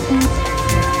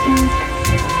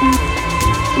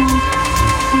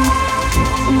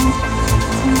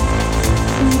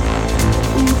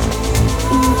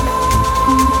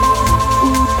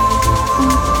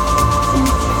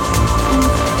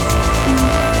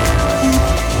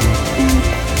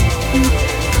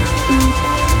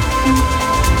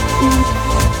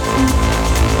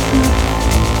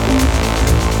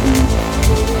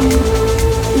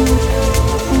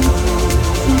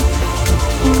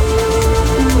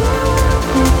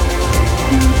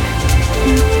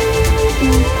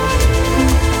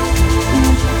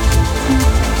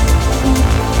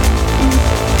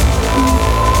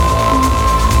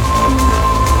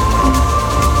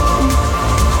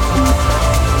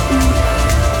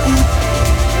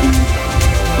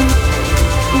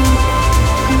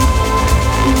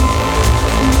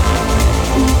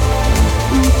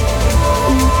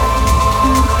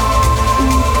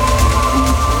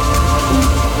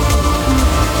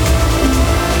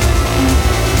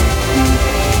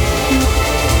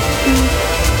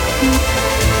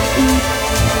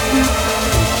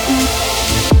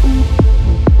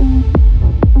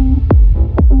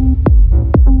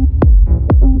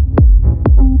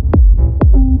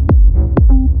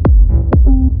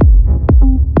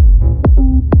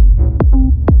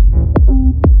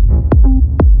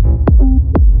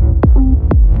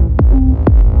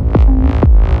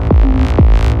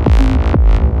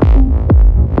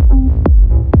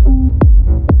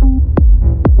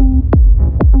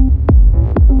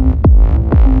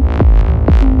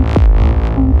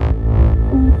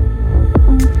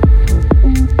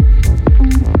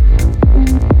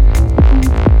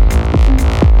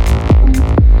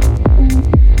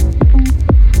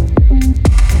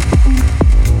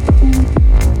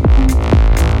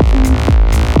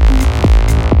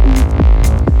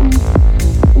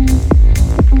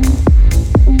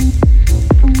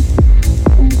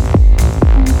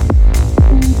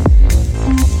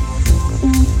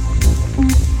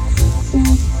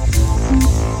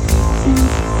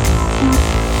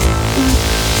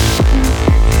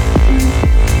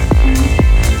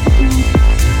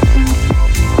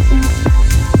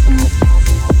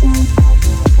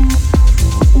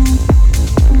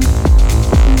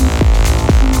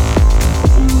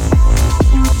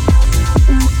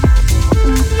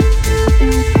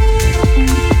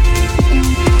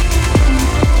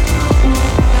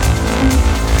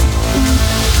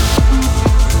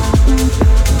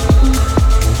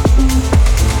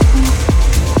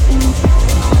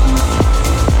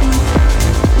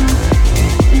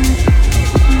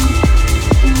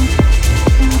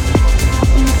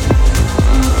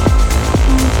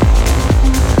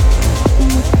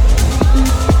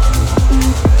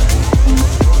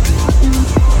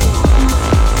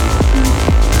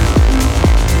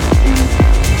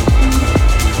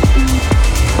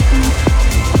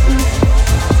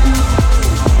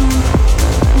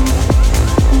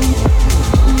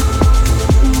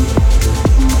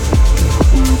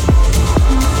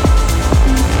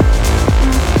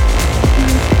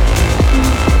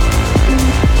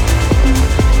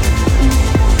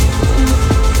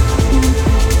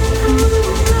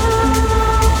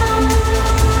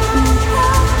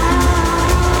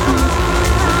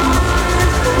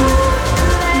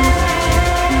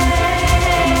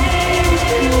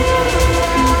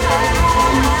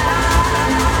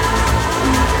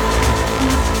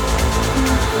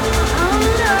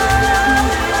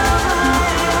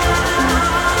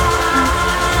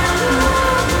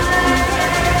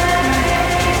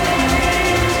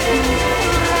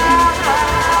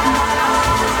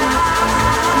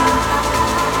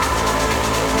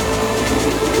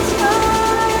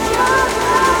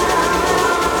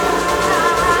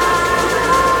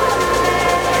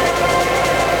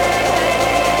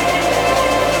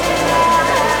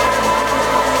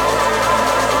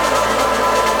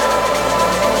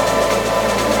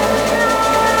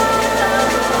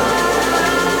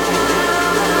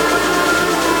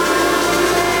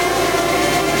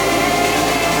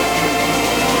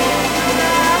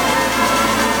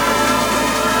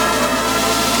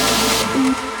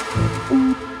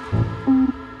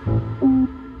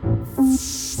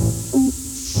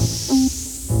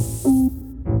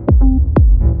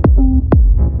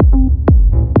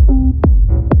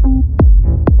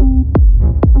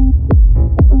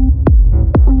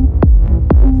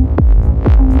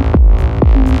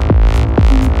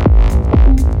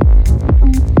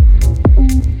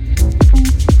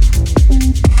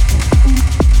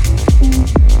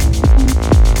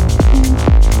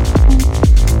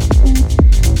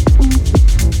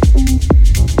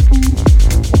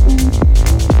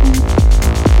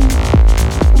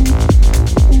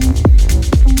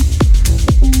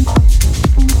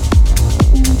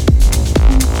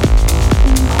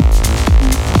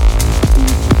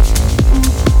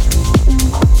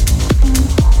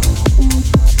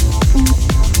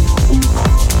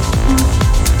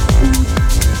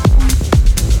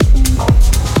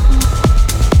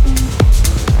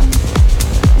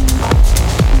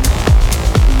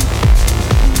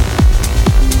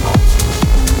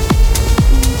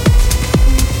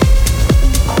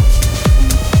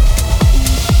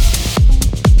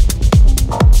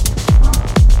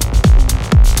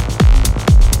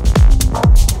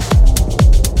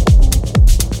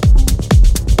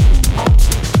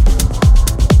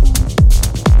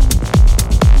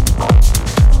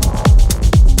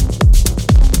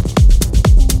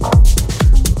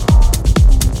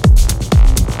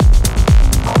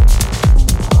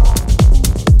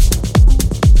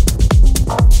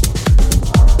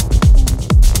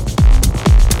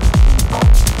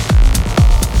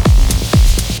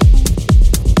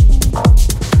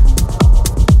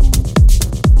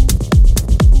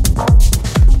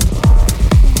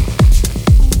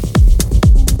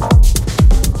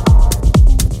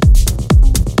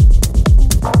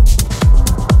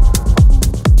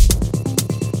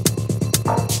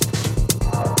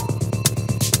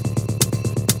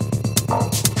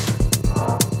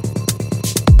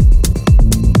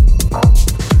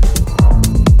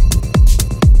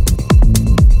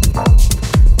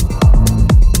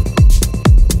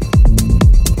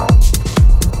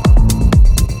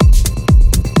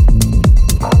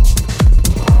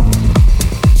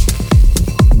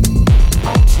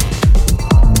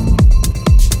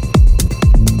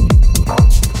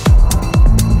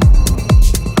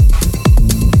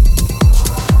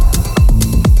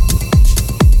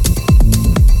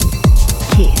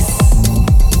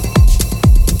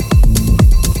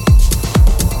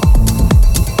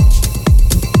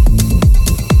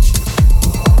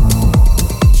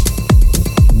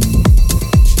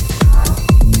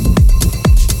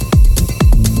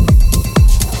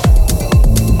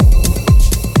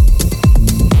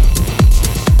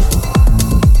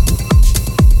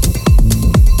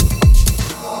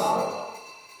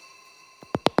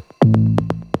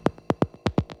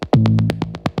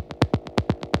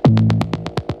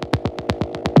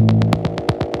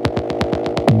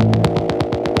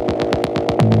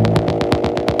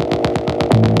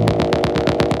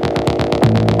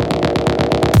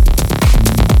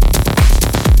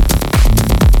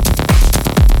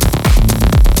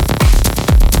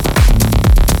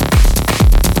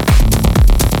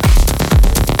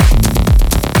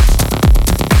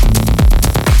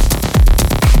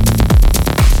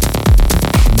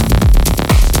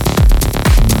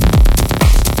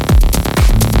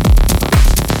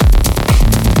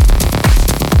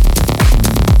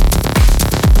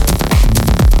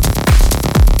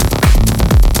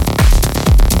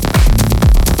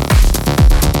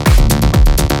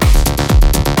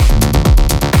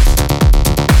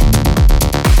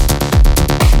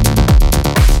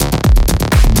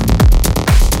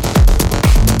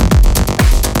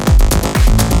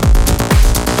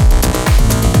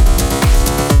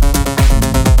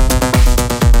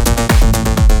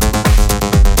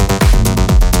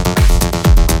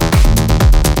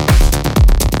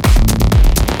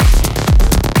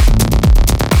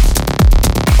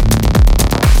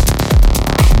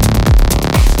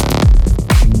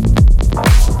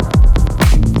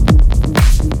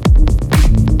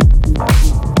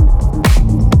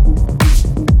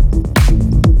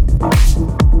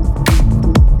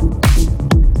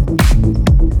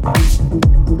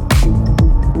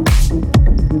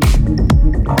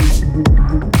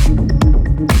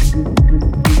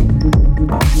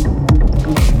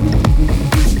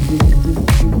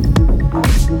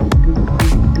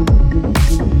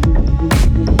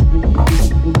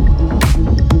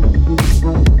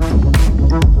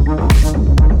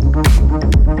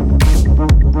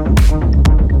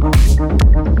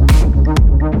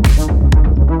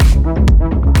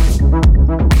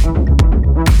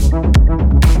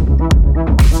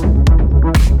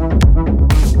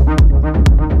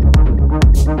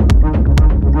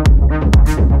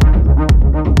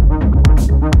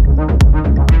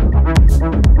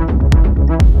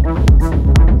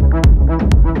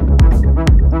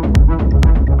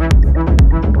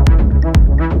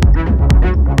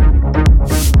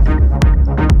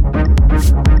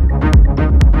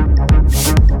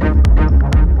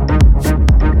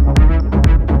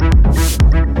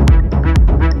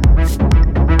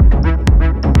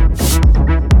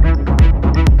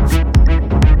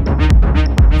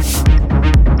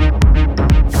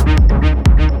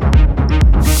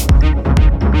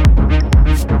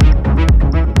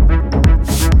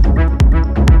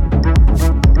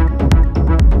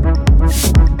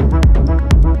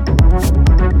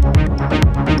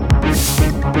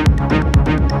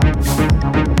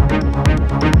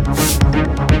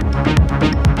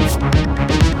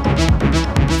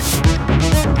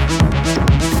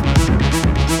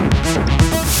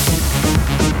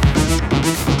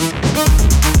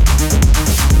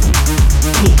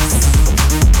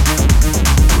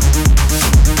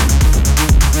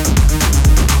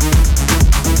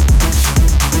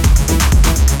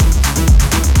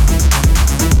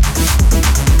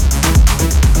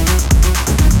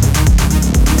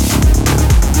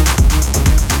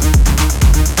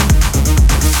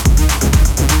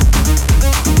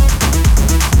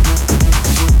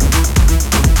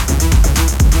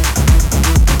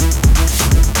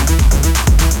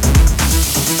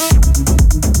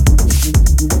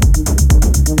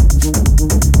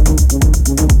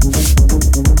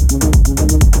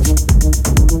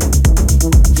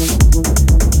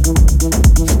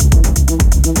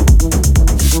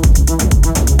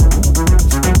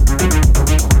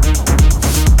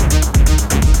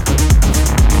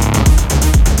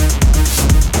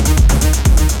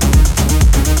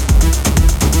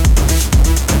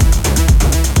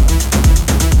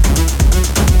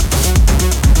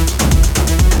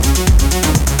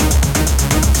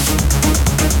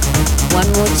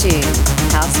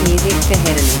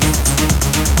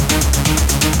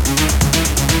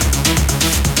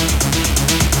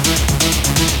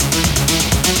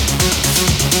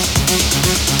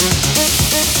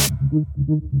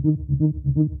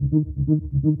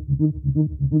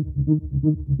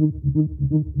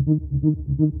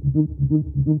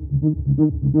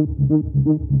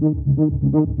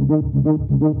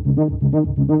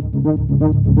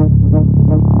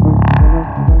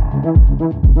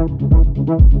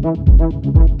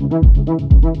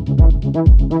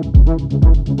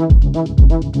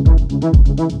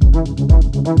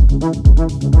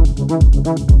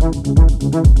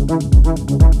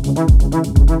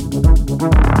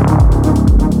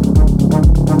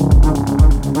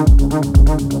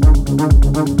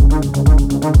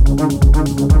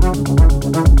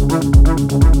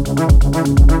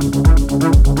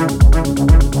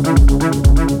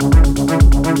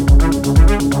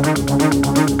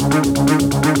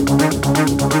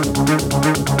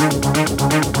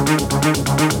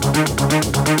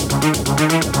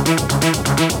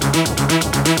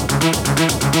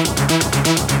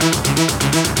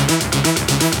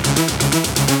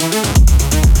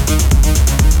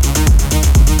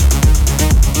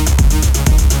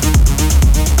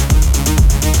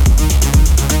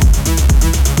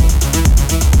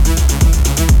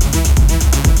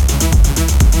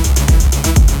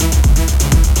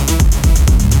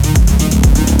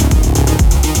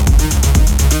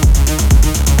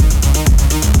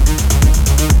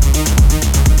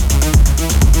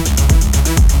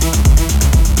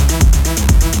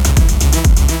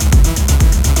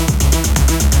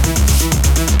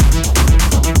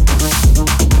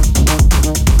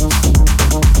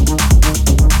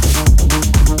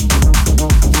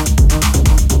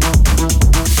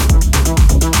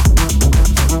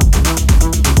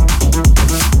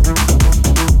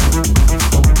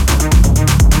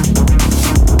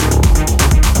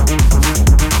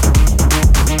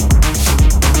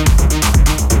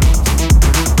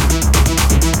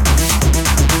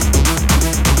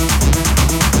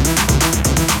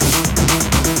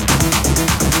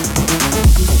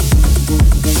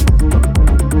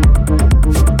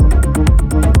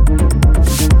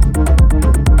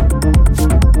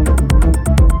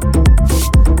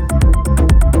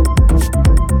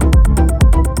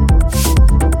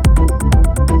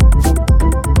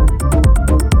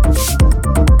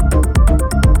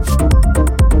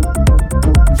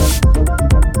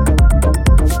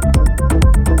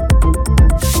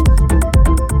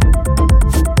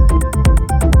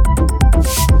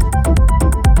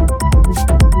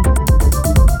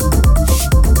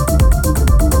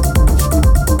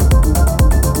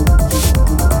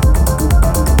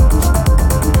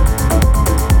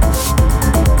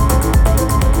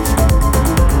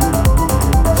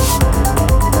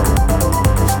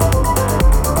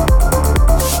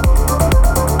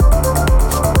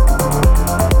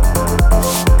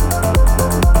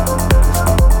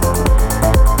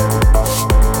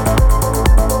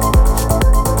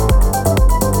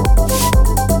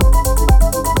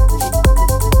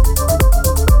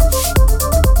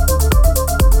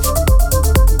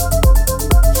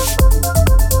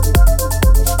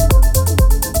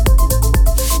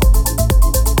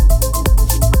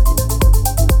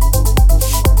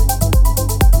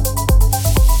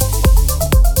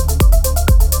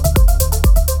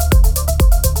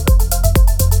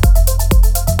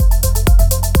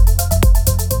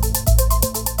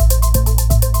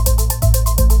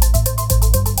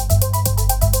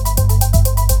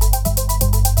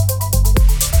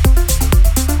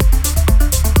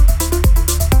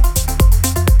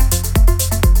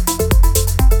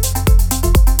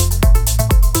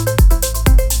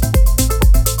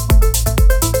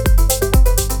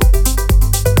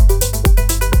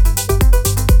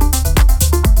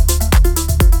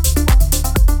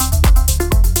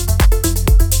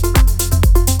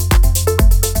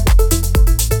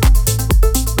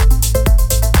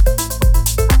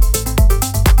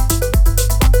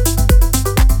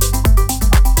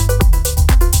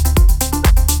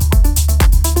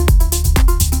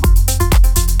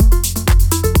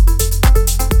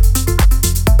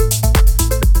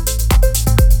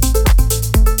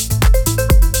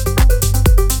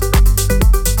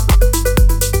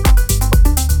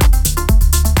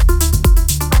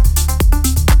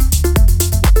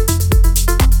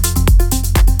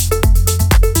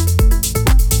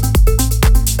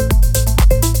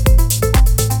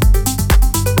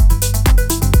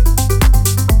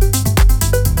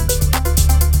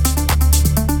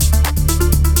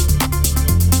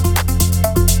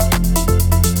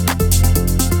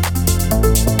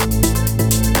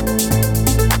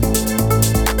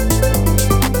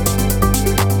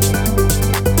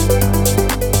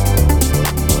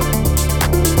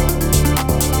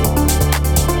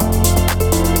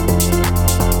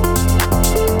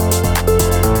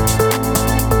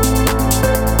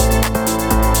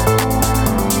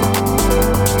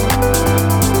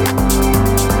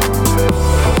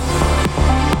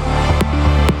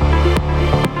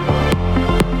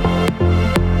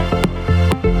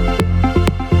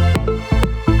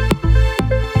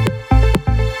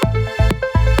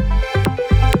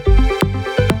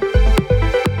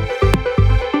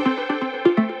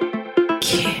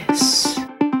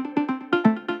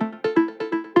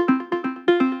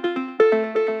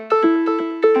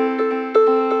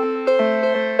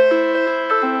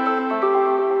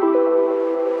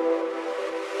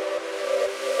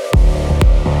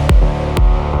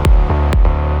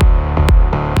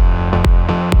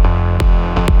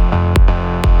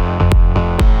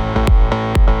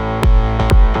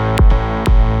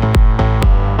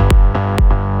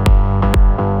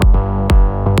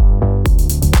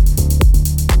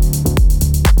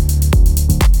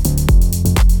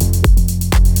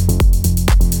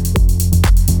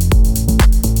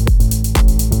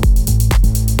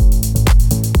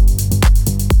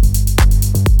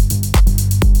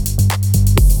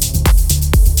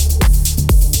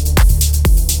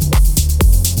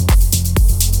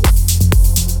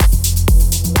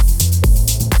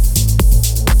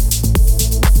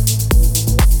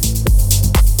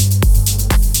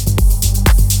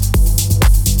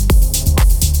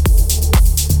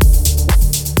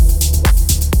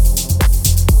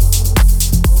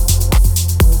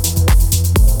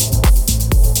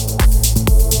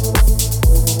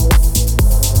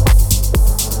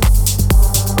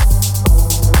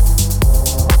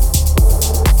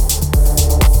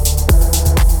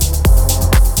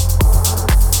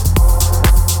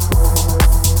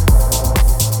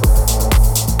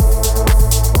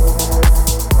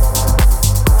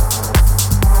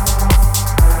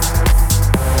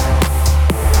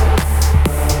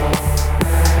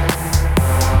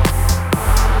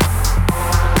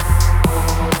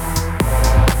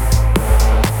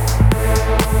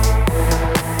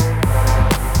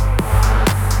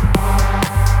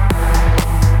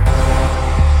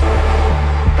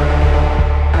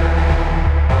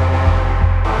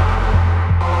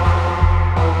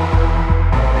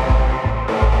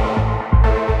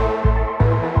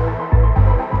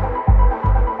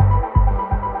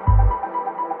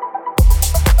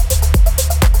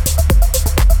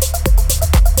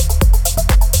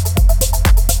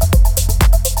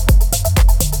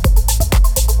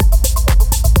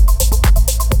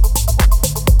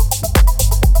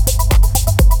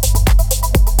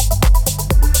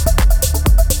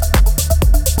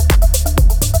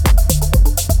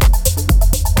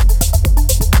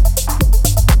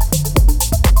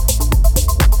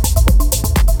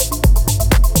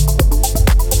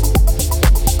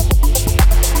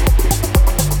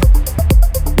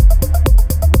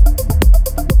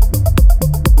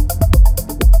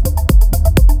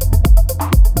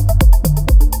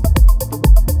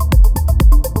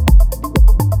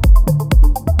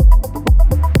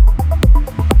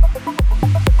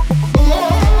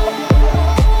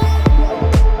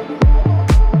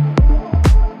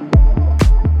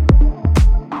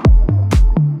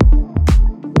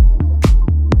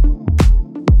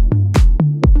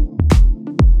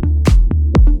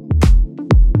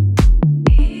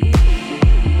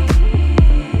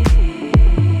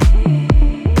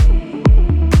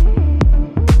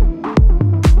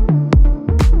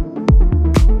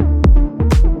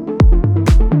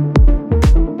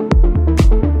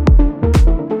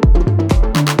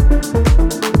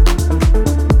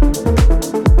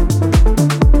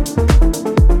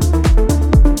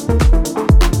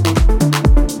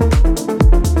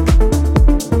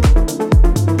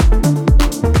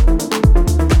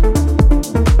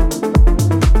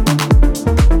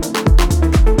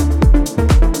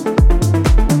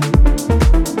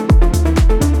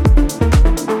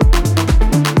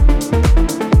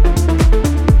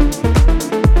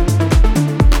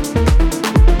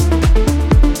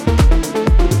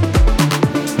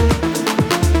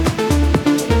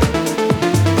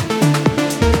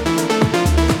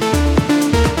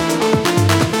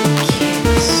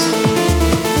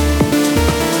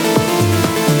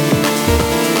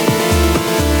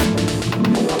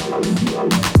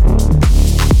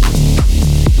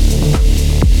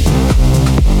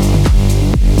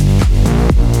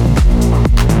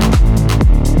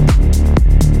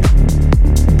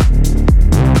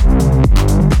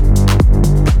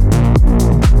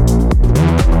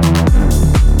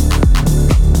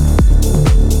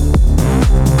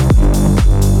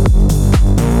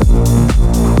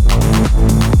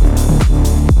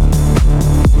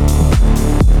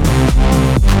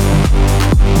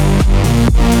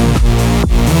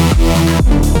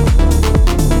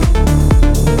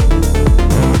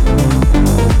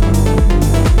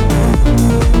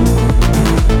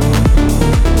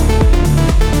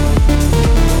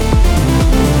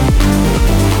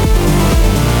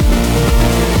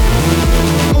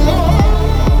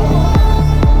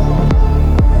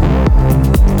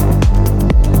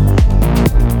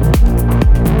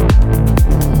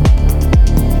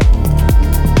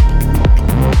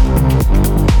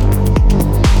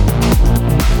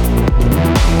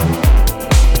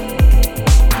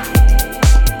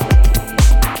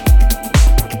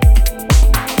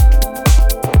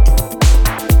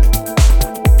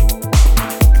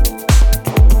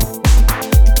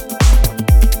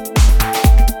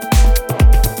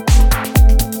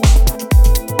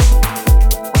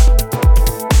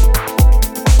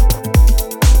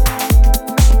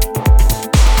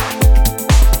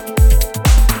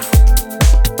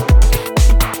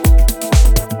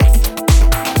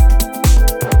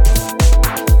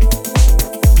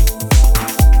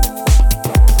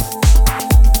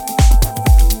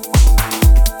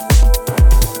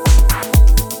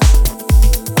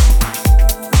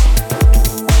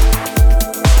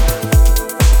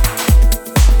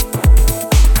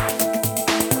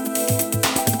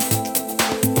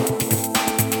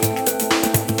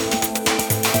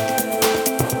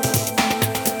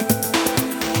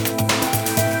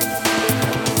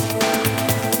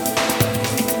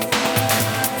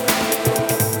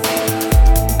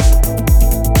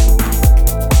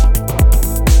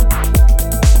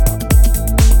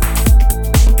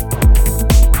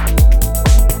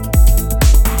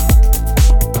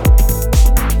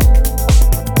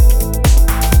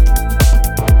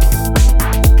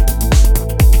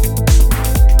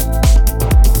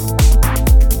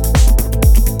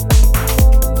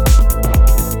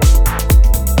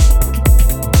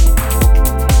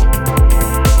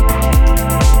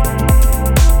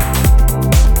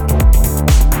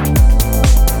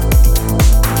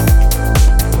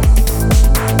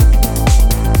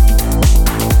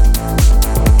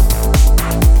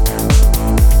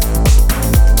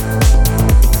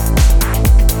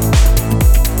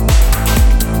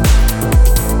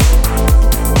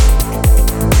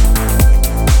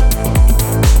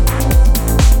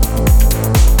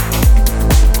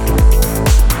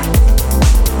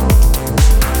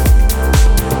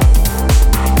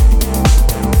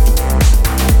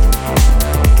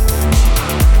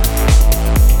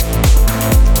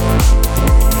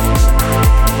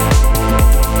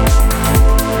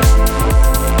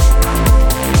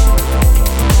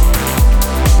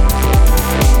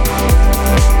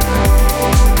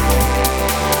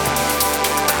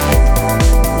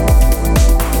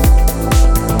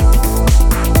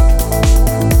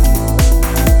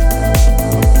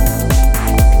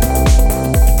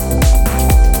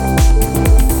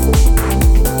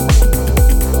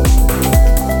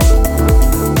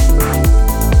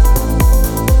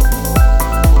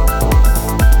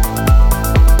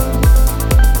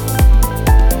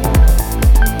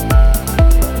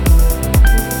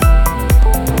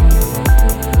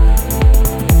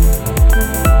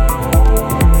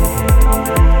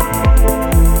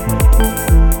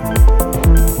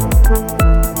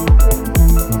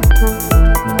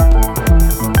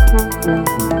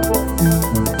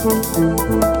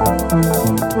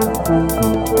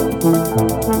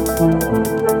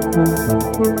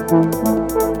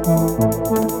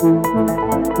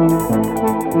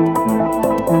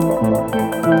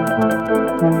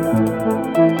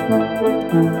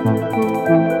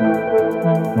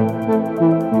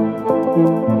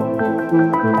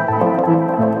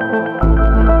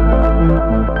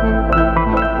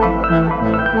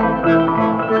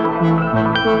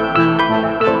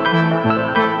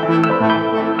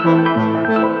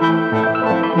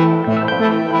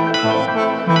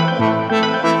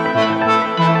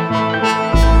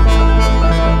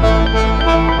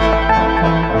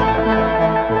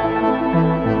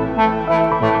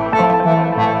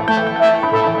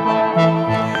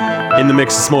 In the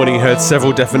mix this morning, you heard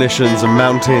several definitions of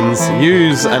mountains.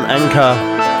 Use and Anchor,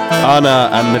 Anna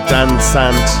and the Dan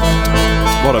Sant.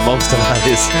 What a monster that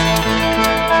is.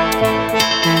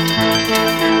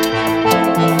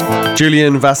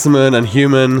 Julian Wasserman and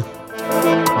Human.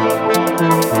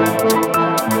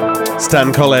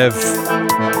 Stan Kolev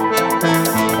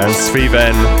and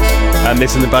Sviven. And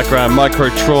this in the background, Micro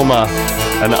Trauma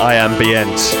and I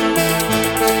Ambient.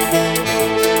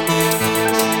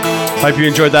 Hope you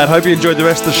enjoyed that. Hope you enjoyed the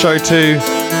rest of the show too.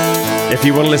 If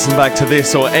you want to listen back to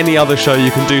this or any other show, you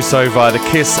can do so via the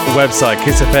KISS website,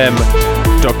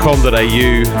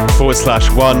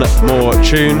 kissfm.com.au/one more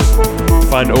tune.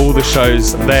 Find all the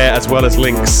shows there, as well as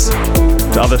links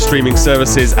to other streaming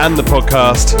services and the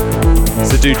podcast.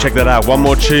 So do check that out. One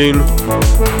More Tune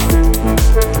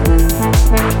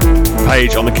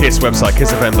page on the KISS website,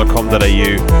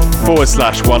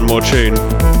 kissfm.com.au/one more tune.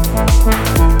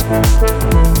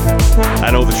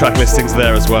 And all the track listings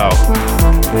there as well.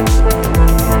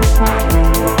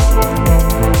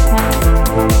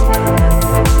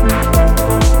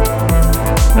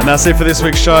 And that's it for this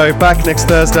week's show. Back next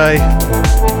Thursday.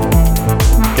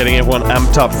 Getting everyone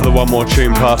amped up for the One More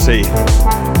Tune party.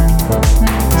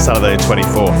 Saturday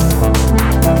 24th.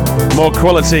 More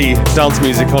quality dance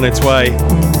music on its way.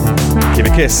 Give a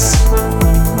kiss.